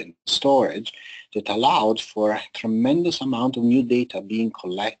computing and storage that allowed for a tremendous amount of new data being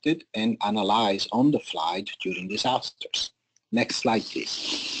collected and analyzed on the fly during disasters. Next slide,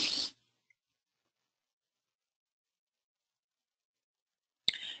 please.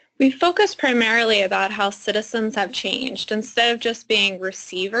 We focus primarily about how citizens have changed. Instead of just being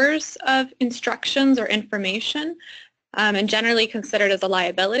receivers of instructions or information, and generally considered as a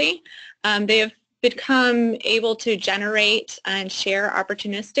liability, they have become able to generate and share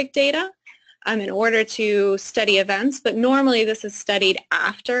opportunistic data in order to study events, but normally this is studied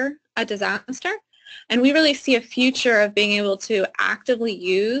after a disaster. And we really see a future of being able to actively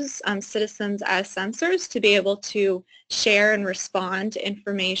use citizens as sensors to be able to share and respond to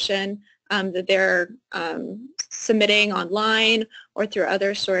information that they're submitting online or through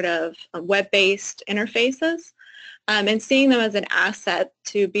other sort of web-based interfaces. And seeing them as an asset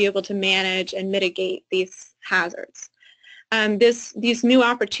to be able to manage and mitigate these hazards. These new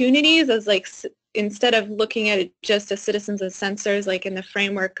opportunities as instead of looking at it just as citizens as sensors like in the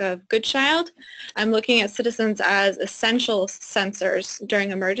framework of Good Child, I'm looking at citizens as essential sensors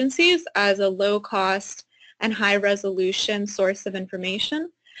during emergencies as a low-cost and high-resolution source of information,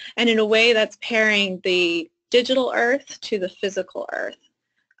 and in a way that's pairing the digital Earth to the physical Earth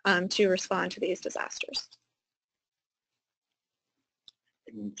to respond to these disasters.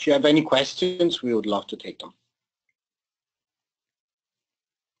 If you have any questions, we would love to take them.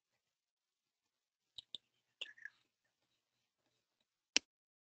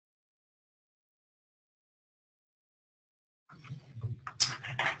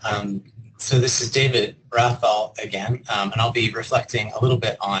 So this is David Rathball again, and I'll be reflecting a little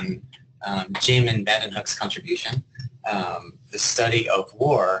bit on Jamin Vandenhoek's contribution, the study of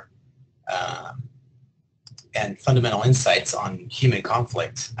war and fundamental insights on human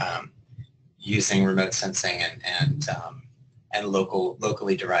conflict using remote sensing and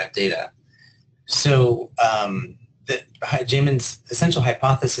locally derived data. So Jamin's essential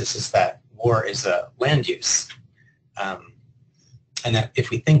hypothesis is that war is a land use. And that if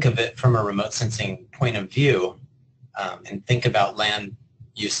we think of it from a remote sensing point of view and think about land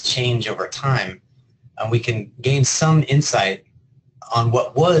use change over time, we can gain some insight on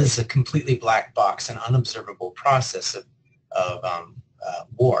what was a completely black box and unobservable process of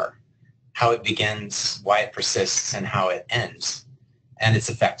war, how it begins, why it persists, and how it ends, and its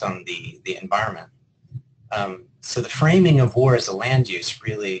effect on the environment. So the framing of war as a land use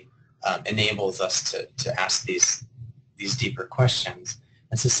really enables us to ask these deeper questions.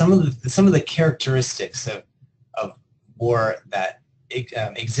 And so some of the characteristics of war that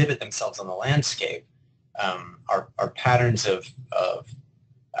exhibit themselves on the landscape are patterns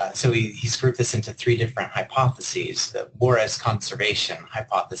so he's grouped this into three different hypotheses. The war as conservation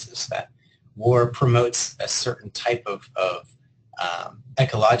hypothesis, that war promotes a certain type of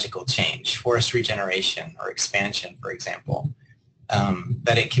ecological change, forest regeneration or expansion, for example.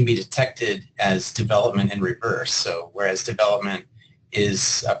 That it can be detected as development in reverse. So whereas development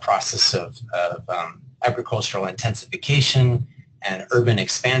is a process of agricultural intensification and urban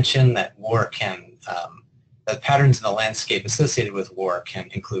expansion, that war can, the patterns in the landscape associated with war can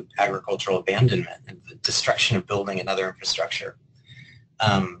include agricultural abandonment and the destruction of building and other infrastructure.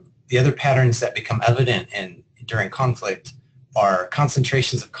 The other patterns that become evident during conflict are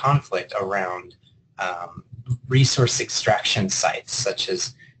concentrations of conflict around resource extraction sites such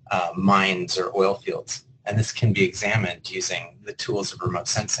as mines or oil fields, and this can be examined using the tools of remote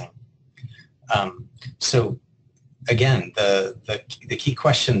sensing. So again, the key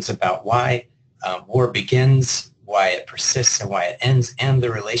questions about why war begins, why it persists, and why it ends, and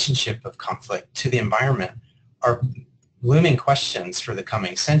the relationship of conflict to the environment are looming questions for the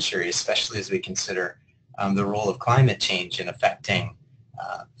coming century, especially as we consider the role of climate change in affecting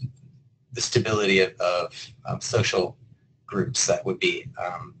the stability of social groups that would be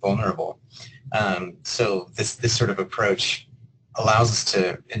vulnerable. So this sort of approach allows us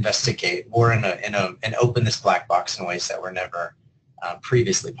to investigate war and open this black box in ways that were never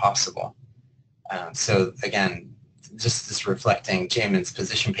previously possible. So again, just this reflecting Jamin's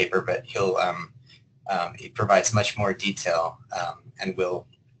position paper, but he provides much more detail, and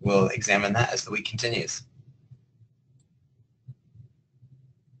we'll examine that as the week continues.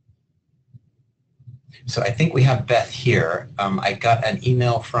 So I think we have Beth here. I got an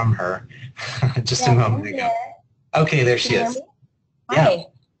email from her just a moment ago. Okay, there she is. Hi.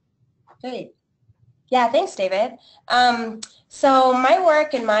 Great. Yeah, thanks, David. So my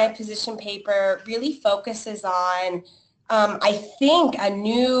work in my position paper really focuses on, I think, a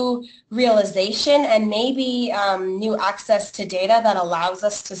new realization and maybe new access to data that allows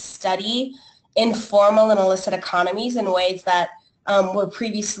us to study informal and illicit economies in ways that were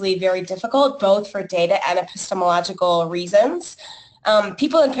previously very difficult, both for data and epistemological reasons.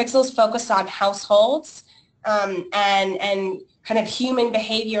 People in Pixels focused on households and kind of human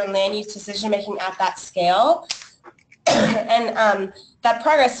behavior and land use decision-making at that scale. And that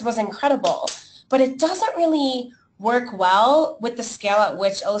progress was incredible, but it doesn't really work well with the scale at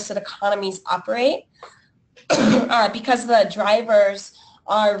which illicit economies operate because the drivers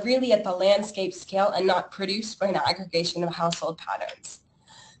are really at the landscape scale and not produced by an aggregation of household patterns.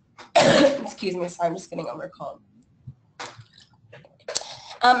 Excuse me, sorry, I'm just getting over a cold.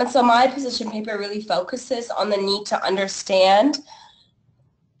 And so my position paper really focuses on the need to understand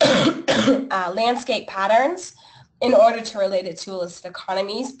landscape patterns in order to relate it to illicit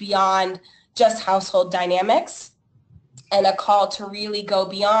economies beyond just household dynamics, and a call to really go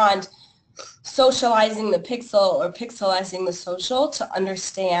beyond socializing the pixel or pixelizing the social to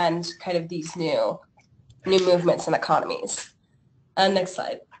understand kind of these new movements and economies. Next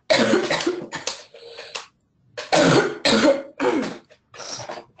slide.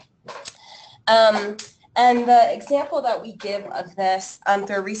 And the example that we give of this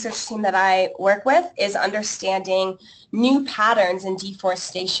through a research team that I work with is understanding new patterns in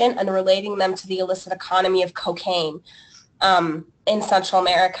deforestation and relating them to the illicit economy of cocaine in Central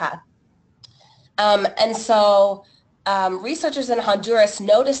America. And so researchers in Honduras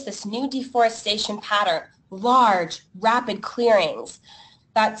noticed this new deforestation pattern, large, rapid clearings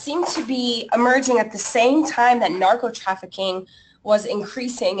that seemed to be emerging at the same time that narco trafficking was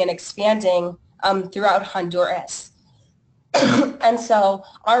increasing and expanding throughout Honduras. And so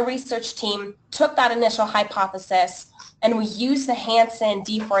our research team took that initial hypothesis and we used the Hansen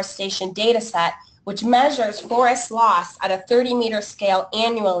deforestation data set, which measures forest loss at a 30-meter scale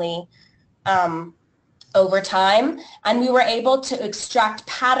annually over time, and we were able to extract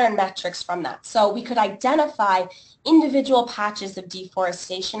pattern metrics from that. So we could identify individual patches of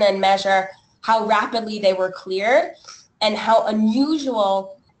deforestation and measure how rapidly they were cleared and how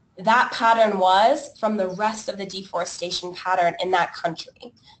unusual that pattern was from the rest of the deforestation pattern in that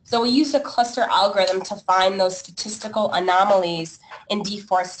country. So we used a cluster algorithm to find those statistical anomalies in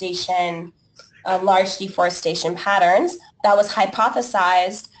deforestation, large deforestation patterns that was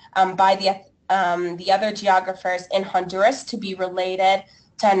hypothesized by the other geographers in Honduras to be related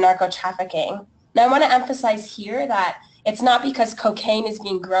to narco trafficking. Now I want to emphasize here that it's not because cocaine is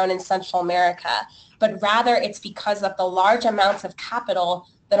being grown in Central America, but rather it's because of the large amounts of capital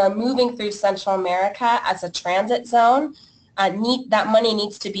that are moving through Central America as a transit zone. That money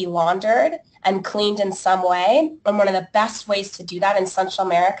needs to be laundered and cleaned in some way. And one of the best ways to do that in Central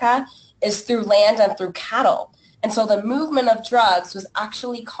America is through land and through cattle. And so the movement of drugs was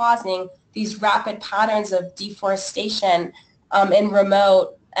actually causing these rapid patterns of deforestation in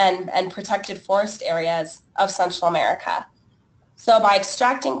remote and protected forest areas of Central America. So by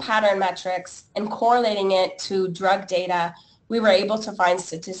extracting pattern metrics and correlating it to drug data, we were able to find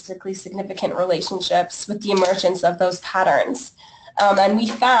statistically significant relationships with the emergence of those patterns. And we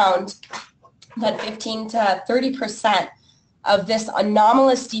found that 15 to 30% of this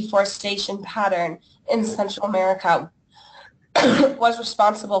anomalous deforestation pattern in Central America was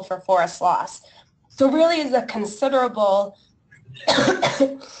responsible for forest loss. So really is a considerable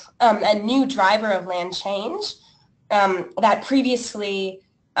a new driver of land change that previously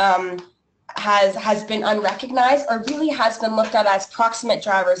has been unrecognized or really has been looked at as proximate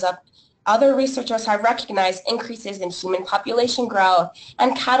drivers of. Other researchers have recognized increases in human population growth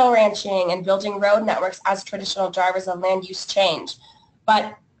and cattle ranching and building road networks as traditional drivers of land use change.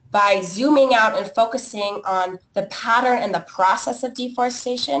 But by zooming out and focusing on the pattern and the process of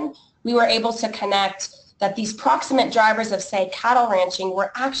deforestation, we were able to connect that these proximate drivers of, say, cattle ranching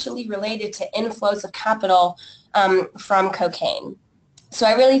were actually related to inflows of capital from cocaine. So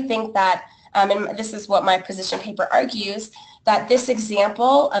I really think that, and this is what my position paper argues, that this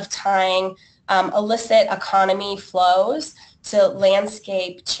example of tying illicit economy flows to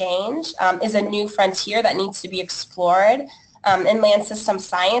landscape change is a new frontier that needs to be explored in land system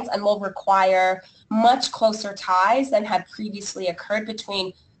science and will require much closer ties than had previously occurred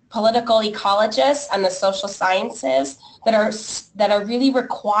between political ecologists and the social sciences that are really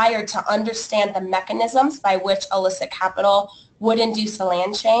required to understand the mechanisms by which illicit capital would induce a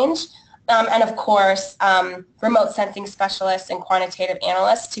land change. And of course, remote sensing specialists and quantitative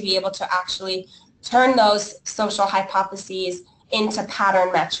analysts to be able to actually turn those social hypotheses into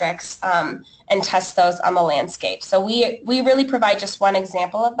pattern metrics and test those on the landscape. So we really provide just one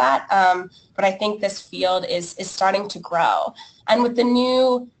example of that, but I think this field is starting to grow. And with the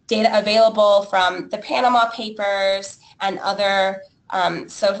new data available from the Panama Papers and other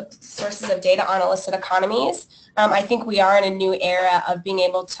sources of data on illicit economies, I think we are in a new era of being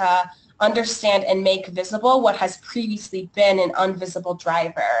able to understand and make visible what has previously been an invisible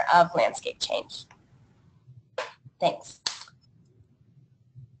driver of landscape change. Thanks.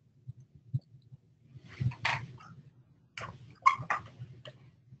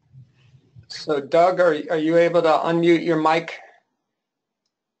 So Doug, are you able to unmute your mic?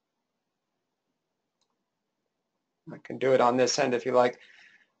 I can do it on this end if you like.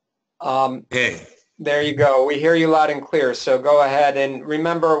 Hey. There you go. We hear you loud and clear. So go ahead, and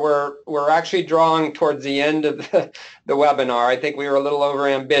remember we're actually drawing towards the end of the webinar. I think we were a little over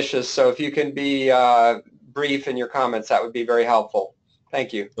ambitious. So if you can be brief in your comments, that would be very helpful.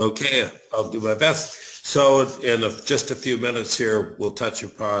 Thank you. Okay, I'll do my best. So in just a few minutes here, we'll touch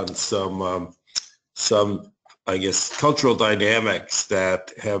upon some I guess, cultural dynamics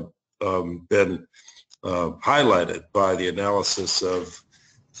that have been highlighted by the analysis of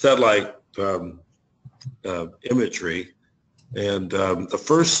satellite imagery. And the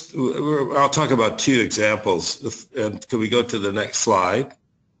first, I'll talk about two examples. And can we go to the next slide?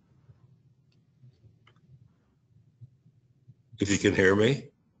 If you can hear me.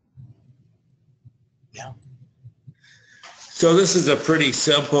 Yeah. So this is a pretty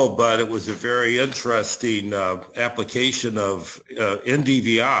simple, but it was a very interesting application of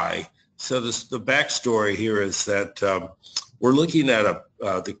NDVI, So the backstory here is that we're looking at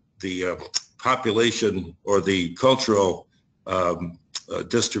the population or the cultural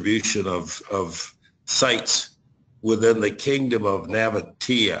distribution of sites within the kingdom of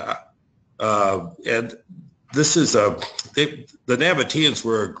Nabatea. And this is the Nabateans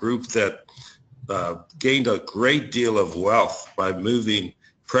were a group that gained a great deal of wealth by moving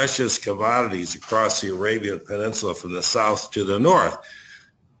precious commodities across the Arabian Peninsula from the south to the north.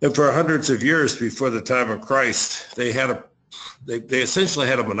 And for hundreds of years before the time of Christ, they essentially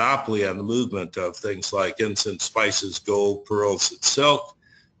had a monopoly on the movement of things like incense, spices, gold, pearls, and silk.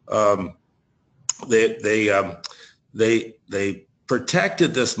 They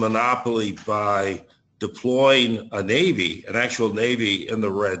protected this monopoly by deploying a navy, an actual navy in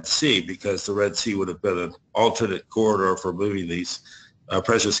the Red Sea, because the Red Sea would have been an alternate corridor for moving these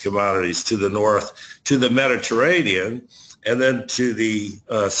precious commodities to the north, to the Mediterranean, and then to the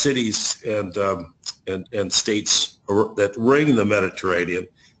cities and states that ring the Mediterranean,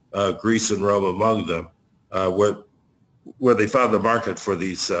 Greece and Rome among them, where they found the market for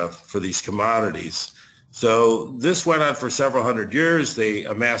these commodities. So this went on for several hundred years. They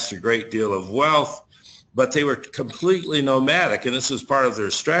amassed a great deal of wealth, but they were completely nomadic, and this was part of their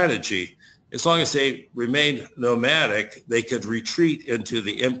strategy. As long as they remained nomadic, they could retreat into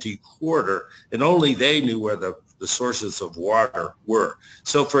the empty quarter, and only they knew where the sources of water were.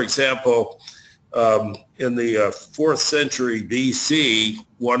 So, for example, in the 4th century BC,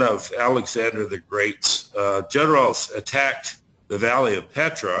 one of Alexander the Great's generals attacked the valley of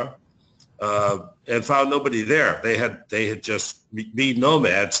Petra and found nobody there. They had just been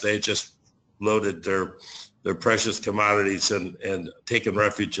nomads. They had just loaded their precious commodities and taken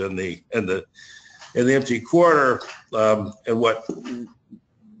refuge in the empty quarter. And what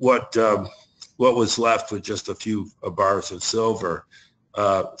was left was just a few bars of silver.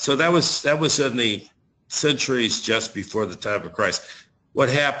 So that was in the centuries just before the time of Christ. What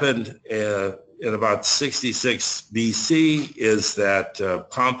happened in about 66 BC is that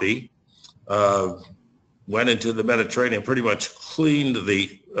Pompey went into the Mediterranean, pretty much cleaned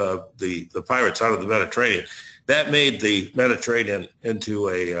the pirates out of the Mediterranean. That made the Mediterranean into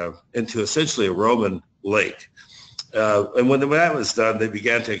essentially a Roman lake. And when that was done, they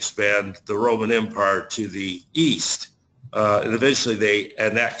began to expand the Roman Empire to the east, and eventually they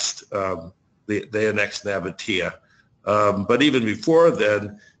annexed Nabatea. But even before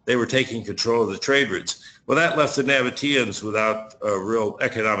then, they were taking control of the trade routes. Well, that left the Nabateans without a real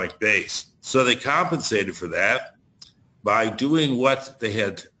economic base. So they compensated for that by doing what they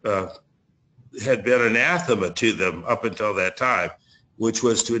had been anathema to them up until that time, which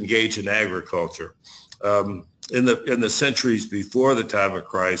was to engage in agriculture. In the centuries before the time of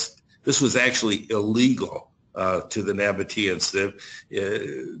Christ, this was actually illegal to the Nabateans.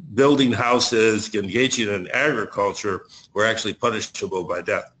 Building houses, engaging in agriculture were actually punishable by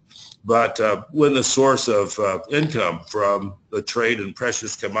death. But when the source of income from the trade in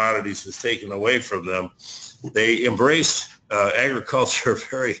precious commodities was taken away from them, they embraced agriculture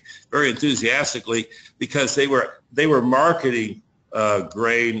very, very enthusiastically, because they were marketing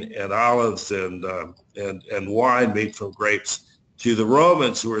grain and olives and wine made from grapes to the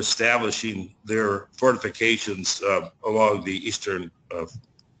Romans, who were establishing their fortifications along the eastern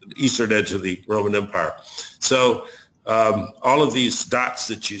edge of the Roman Empire. So all of these dots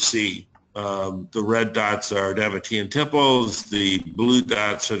that you see, the red dots are Nabatean temples, the blue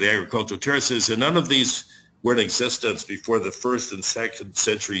dots are the agricultural terraces, and none of these were in existence before the 1st and 2nd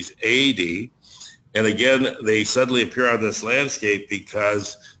centuries AD. And again, they suddenly appear on this landscape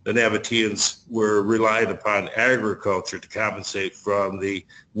because the Nabateans were relying upon agriculture to compensate from the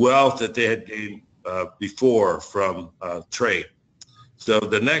wealth that they had gained before from trade. So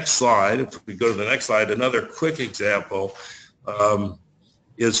the next slide, if we go to the next slide, another quick example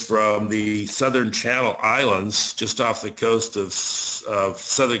is from the Southern Channel Islands, just off the coast of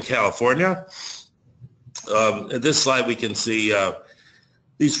Southern California. In this slide, we can see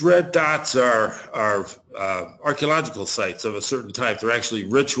these red dots are archaeological sites of a certain type. They're actually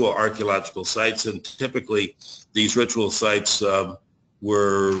ritual archaeological sites, and typically these ritual sites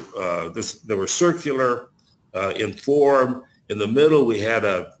were circular in form. In the middle, we had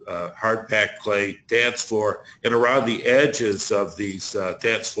a hard-packed clay dance floor, and around the edges of these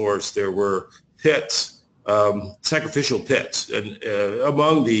dance floors, there were pits, sacrificial pits, and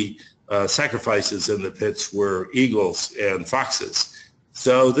among the sacrifices in the pits were eagles and foxes.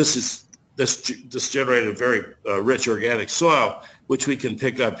 So this generated very rich organic soil, which we can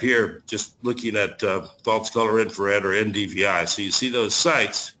pick up here just looking at false color infrared or NDVI. So you see those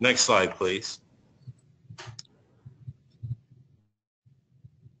sites. Next slide, please.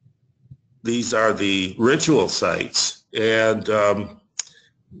 these are the ritual sites, and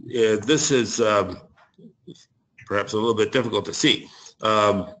this is perhaps a little bit difficult to see,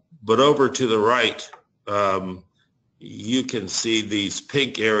 but over to the right, you can see these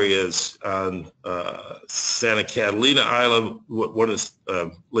pink areas on Santa Catalina Island. One is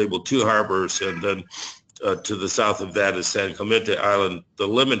labeled Two Harbors, and then to the south of that is San Clemente Island, the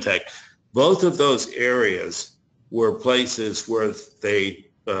Limitech. Both of those areas were places where they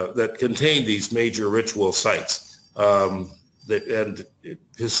that contained these major ritual sites, and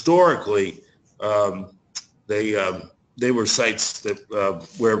historically they were sites that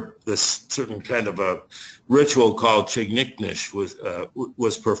where this certain kind of a ritual called Chigniknish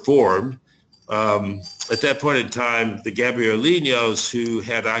was performed. At that point in time, the Gabrielinos, who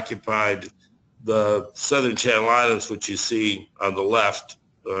had occupied the southern Channel Islands, which you see on the left,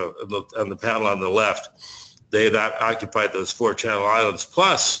 on the panel on the left, they had occupied those 4 Channel Islands,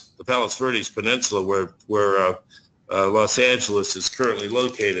 plus the Palos Verdes Peninsula, where Los Angeles is currently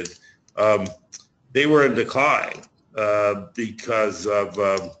located. They were in decline because of,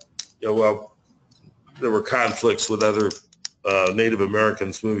 well, there were conflicts with other Native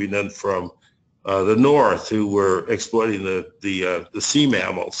Americans moving in from the north who were exploiting the sea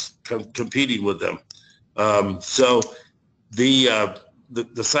mammals, competing with them. So the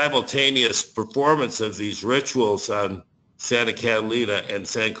simultaneous performance of these rituals on Santa Catalina and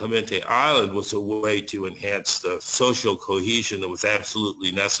San Clemente Island was a way to enhance the social cohesion that was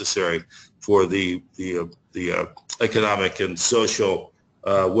absolutely necessary for the economic and social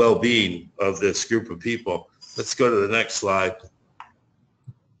well-being of this group of people. Let's go to the next slide.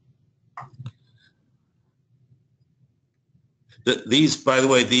 These, by the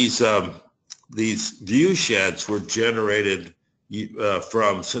way, these view sheds were generated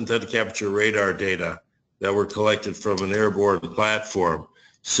from synthetic aperture radar data that were collected from an airborne platform.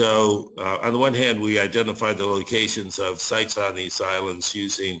 So on the one hand, we identified the locations of sites on these islands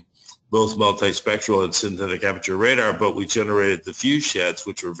using both multispectral and synthetic aperture radar, but we generated the view sheds,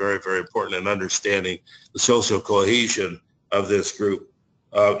 which were very, very important in understanding the social cohesion of this group.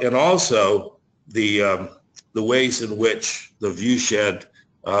 And also the ways in which the view shed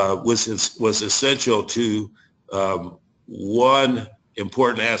was essential to one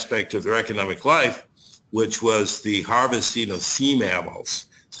important aspect of their economic life, which was the harvesting of sea mammals.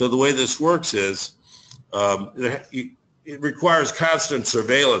 So the way this works is it requires constant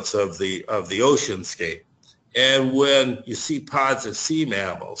surveillance of the oceanscape. And when you see pods of sea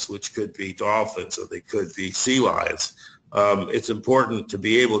mammals, which could be dolphins or they could be sea lions, it's important to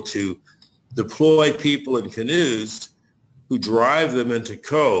be able to deploy people in canoes who drive them into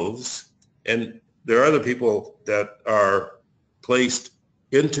coves, and there are other people that are placed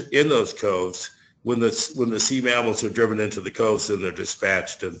in those coves when the sea mammals are driven into the coves and they're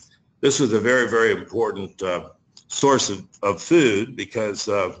dispatched. And this was a very, very important source of food because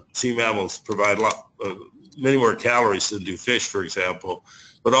sea mammals provide many more calories than do fish, for example,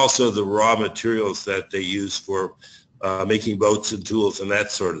 but also the raw materials that they use for making boats and tools and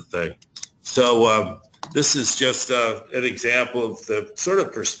that sort of thing. So this is just an example of the sort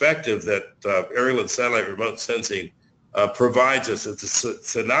of perspective that aerial and satellite remote sensing provides us. It's a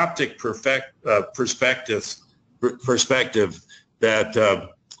synoptic perspective that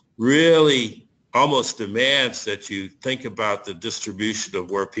really almost demands that you think about the distribution of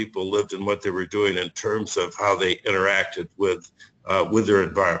where people lived and what they were doing in terms of how they interacted with their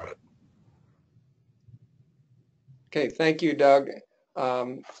environment. Okay, thank you, Doug.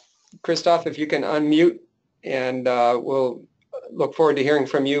 Christoph, if you can unmute, and we'll look forward to hearing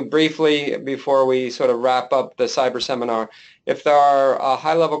from you briefly before we sort of wrap up the cyber seminar. If there are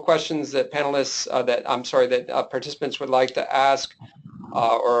high-level questions that panelists, that participants would like to ask,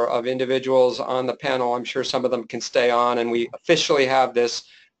 or of individuals on the panel, I'm sure some of them can stay on, and we officially have this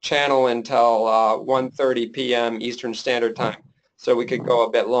channel until 1:30 p.m. Eastern Standard Time. So we could go a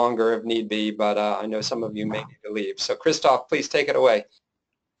bit longer if need be, but I know some of you may need to leave. So Christoph, please take it away.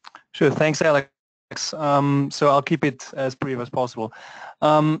 Sure, thanks, Alex. So I'll keep it as brief as possible.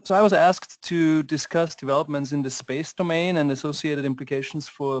 So I was asked to discuss developments in the space domain and associated implications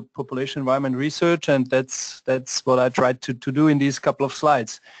for population environment research, and that's what I tried to do in these couple of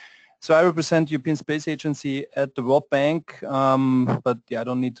slides. So I represent European Space Agency at the World Bank, but yeah, I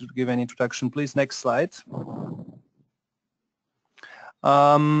don't need to give any introduction. Please, next slide.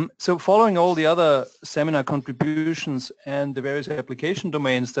 So following all the other seminar contributions and the various application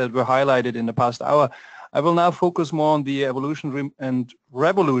domains that were highlighted in the past hour, I will now focus more on the evolution and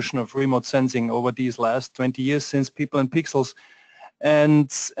revolution of remote sensing over these last 20 years since People and Pixels and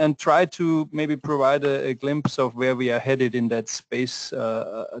try to maybe provide a glimpse of where we are headed in that space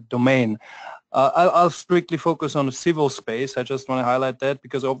domain. I'll strictly focus on the civil space. I just want to highlight that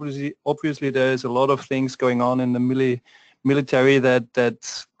because obviously there is a lot of things going on in the military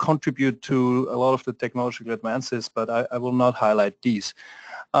that contribute to a lot of the technological advances, but I will not highlight these.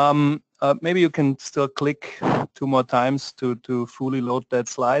 Maybe you can still click 2 more times to fully load that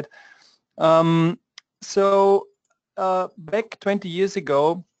slide. Back 20 years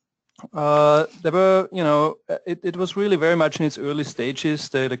ago, there were, it was really very much in its early stages,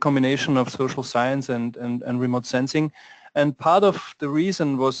 the combination of social science and remote sensing, and part of the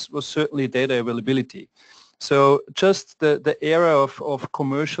reason was certainly data availability. So just the era of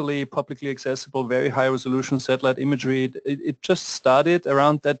commercially, publicly accessible, very high resolution satellite imagery, it just started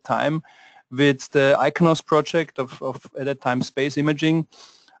around that time with the IKONOS project of at that time space imaging.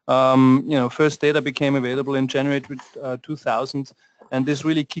 First data became available in January 2000, and this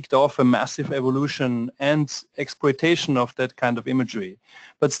really kicked off a massive evolution and exploitation of that kind of imagery.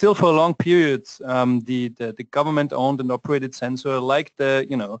 But still, for a long period, the government-owned and operated sensor, like the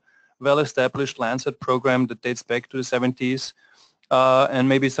well-established Landsat program that dates back to the 70s, and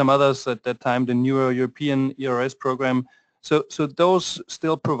maybe some others at that time, the newer European ERS program. So those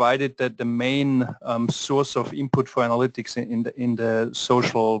still provided that the main source of input for analytics in the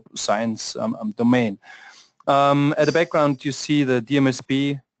social science domain. At the background, you see the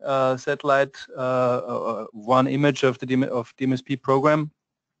DMSP satellite, one image of the DMSP program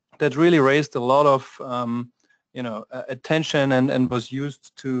that really raised a lot of attention and was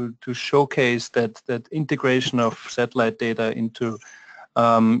used to showcase that integration of satellite data into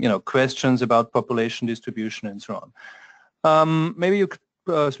questions about population distribution and so on. Maybe you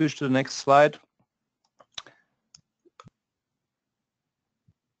could switch to the next slide.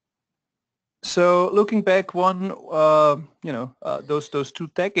 So looking back those 2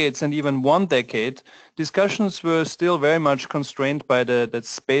 decades and even 1 decade, discussions were still very much constrained by that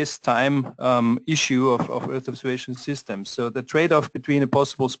space-time issue of Earth observation systems. So the trade-off between a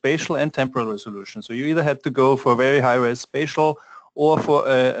possible spatial and temporal resolution. So you either had to go for very high-res spatial or for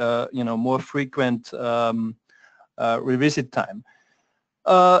a more frequent revisit time.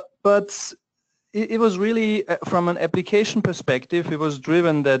 But it was really, from an application perspective, it was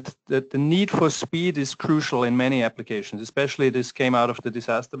driven that the need for speed is crucial in many applications, especially this came out of the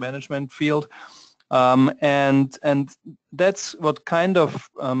disaster management field. And that's what kind of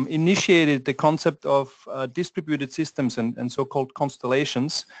initiated the concept of distributed systems and so-called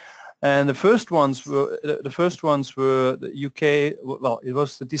constellations. And the first ones were the UK, well, it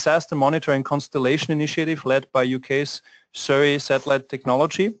was the Disaster Monitoring Constellation Initiative led by UK's Surrey Satellite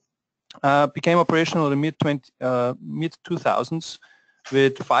Technology. Became operational in the mid-2000s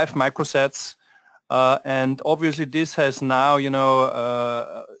with 5 microsats, and obviously this has now,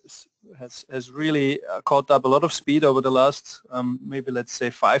 has really caught up a lot of speed over the last, maybe let's say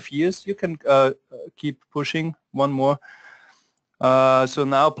 5 years. You can keep pushing one more. So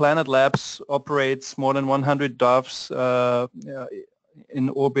now Planet Labs operates more than 100 doves in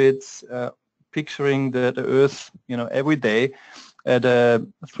orbit, picturing the Earth, every day at a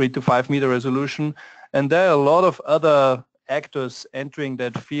 3 to 5 meter resolution, and there are a lot of other actors entering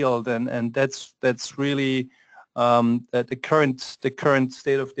that field, and that's really the current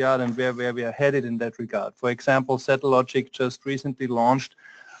state of the art and where we are headed in that regard. For example, Satellogic just recently launched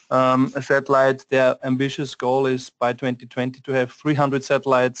a satellite. Their ambitious goal is by 2020 to have 300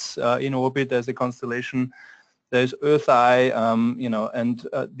 satellites in orbit as a constellation. There's EarthEye, and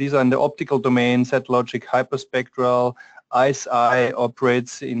these are in the optical domain. Satellogic Hyperspectral, ICEYE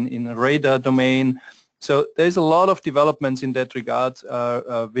operates in a radar domain. So there's a lot of developments in that regard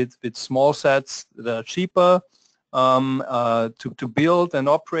with small sats that are cheaper to build and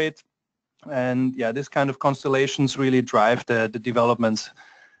operate. And yeah, this kind of constellations really drive the developments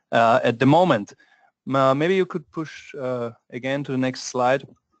at the moment. Maybe you could push again to the next slide.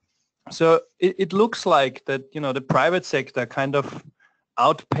 So it looks like that, the private sector kind of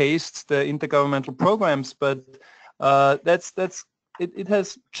outpaced the intergovernmental programs, but it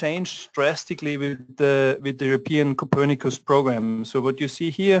has changed drastically with the European Copernicus program. So what you see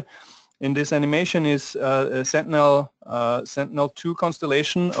here in this animation is a Sentinel-2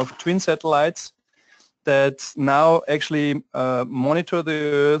 constellation of twin satellites that now actually monitor the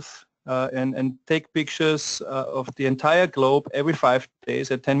Earth and take pictures of the entire globe every 5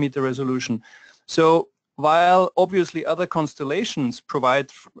 days at 10-meter resolution. So while obviously other constellations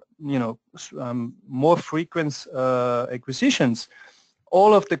provide, more frequent acquisitions,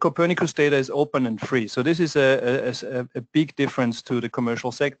 all of the Copernicus data is open and free. So this is a big difference to the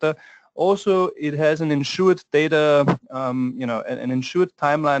commercial sector. Also, it has an insured data, an insured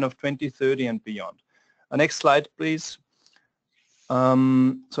timeline of 2030 and beyond. Next slide, please.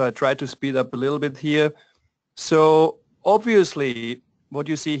 So I try to speed up a little bit here. So obviously, what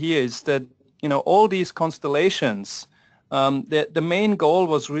you see here is that, all these constellations, the main goal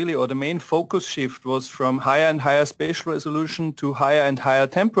was really, or the main focus shift was from higher and higher spatial resolution to higher and higher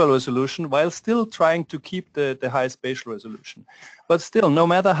temporal resolution, while still trying to keep the high spatial resolution. But still, no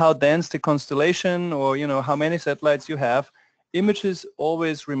matter how dense the constellation or, how many satellites you have, images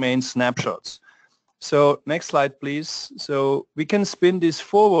always remain snapshots. So next slide, please. So we can spin this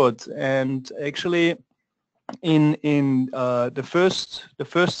forward, and actually in the first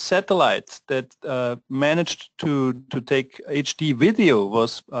satellite that managed to take HD video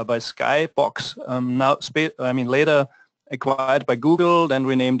was by Skybox, later acquired by Google, then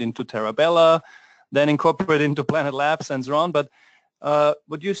renamed into Terabella, then incorporated into Planet Labs and so on. But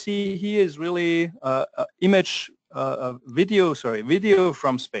what you see here is really video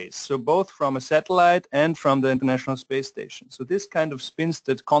from space, so both from a satellite and from the International Space Station. So this kind of spins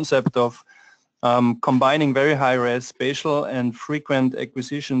that concept of combining very high-res spatial and frequent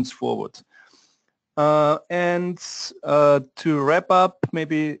acquisitions forward. To wrap up,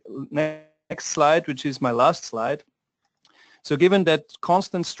 maybe next slide, which is my last slide. So given that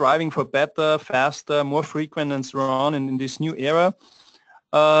constant striving for better, faster, more frequent and so on in this new era,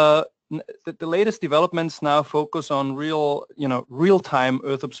 the latest developments now focus on real-time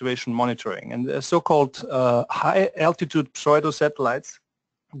Earth observation monitoring, and the so-called high-altitude pseudo-satellites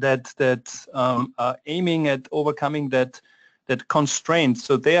that are aiming at overcoming that constraint.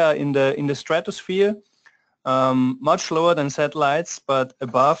 So they are in the stratosphere, much lower than satellites, but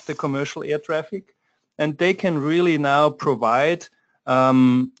above the commercial air traffic, and they can really now provide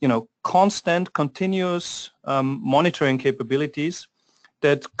constant, continuous monitoring capabilities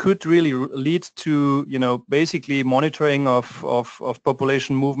that could really lead to basically monitoring of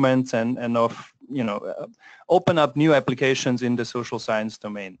population movements and of open up new applications in the social science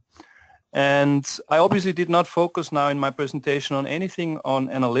domain. And I obviously did not focus now in my presentation on anything on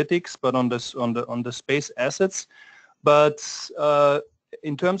analytics, but on the space assets. But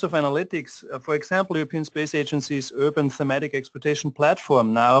in terms of analytics, for example, European Space Agency's Urban Thematic Exploitation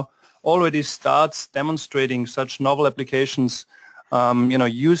Platform now already starts demonstrating such novel applications,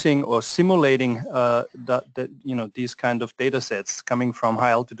 using or simulating these kind of data sets coming from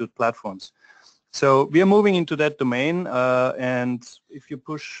high altitude platforms. So we are moving into that domain, and if you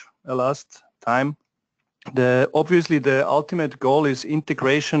push a last time, obviously the ultimate goal is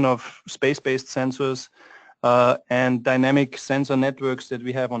integration of space-based sensors and dynamic sensor networks that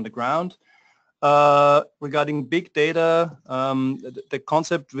we have on the ground. Regarding big data, the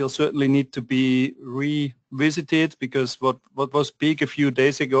concept will certainly need to be revisited, because what was big a few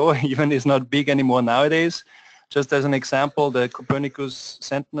days ago even is not big anymore nowadays. Just as an example, the Copernicus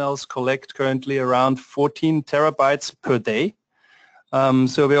Sentinels collect currently around 14 terabytes per day.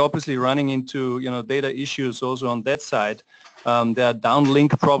 So we're obviously running into data issues also on that side. There are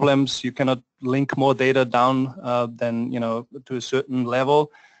downlink problems. You cannot link more data down than to a certain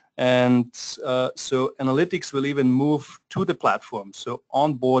level. And so analytics will even move to the platform. So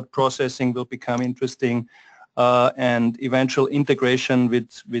onboard processing will become interesting, and eventual integration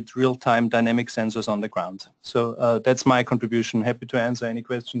with real-time dynamic sensors on the ground. So that's my contribution. Happy to answer any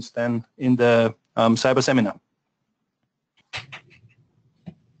questions then in the cyber seminar.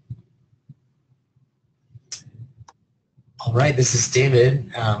 All right, this is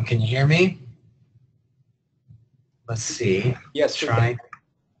David. Can you hear me? Let's see. Yes. Try.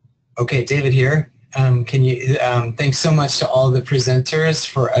 Okay, David here. Can you? Thanks so much to all the presenters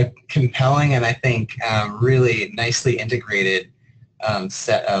for a compelling and I think really nicely integrated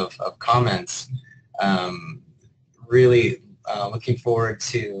set of comments. Really looking forward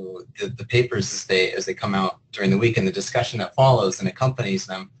to the papers as they come out during the week and the discussion that follows and accompanies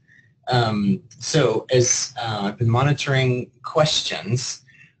them. So as I've been monitoring questions,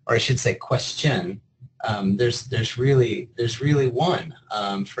 or I should say question. There's really one,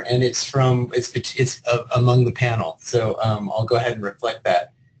 and it's among the panel. So I'll go ahead and reflect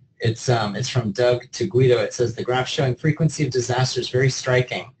that. It's from Doug to Guido. It says the graph showing frequency of disasters very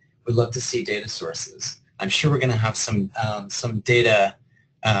striking. Would love to see data sources. I'm sure we're going to have some data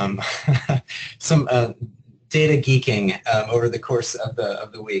data geeking over the course of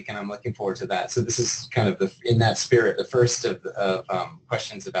the week, and I'm looking forward to that. So this is kind of in that spirit, the first of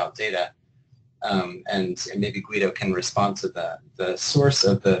questions about data. And maybe Guido can respond to the source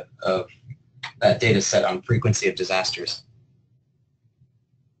of that data set on frequency of disasters.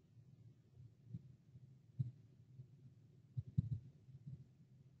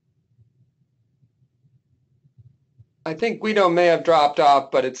 I think Guido may have dropped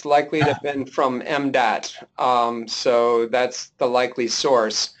off, but it's likely to have been from MDAT. So that's the likely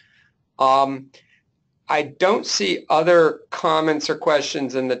source. I don't see other comments or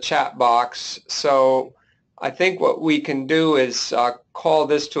questions in the chat box. So I think what we can do is call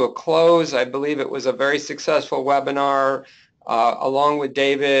this to a close. I believe it was a very successful webinar. Along with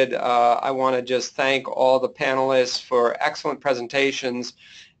David, I want to just thank all the panelists for excellent presentations.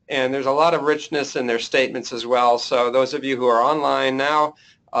 And there's a lot of richness in their statements as well. So those of you who are online now,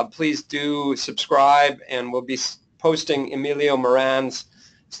 please do subscribe, and we'll be posting Emilio Moran's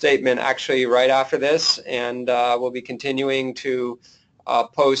statement actually right after this, and we'll be continuing to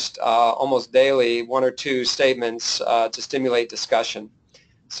post almost daily 1 or 2 statements to stimulate discussion.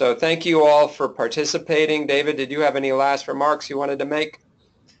 So thank you all for participating. David, did you have any last remarks you wanted to make?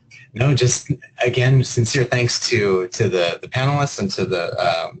 No, just again, sincere thanks to the panelists and to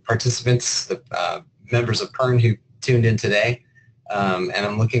the participants, the members of PERN who tuned in today. And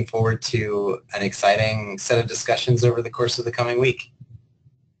I'm looking forward to an exciting set of discussions over the course of the coming week.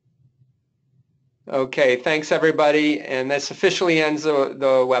 Okay, thanks everybody. And this officially ends the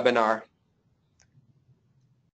webinar.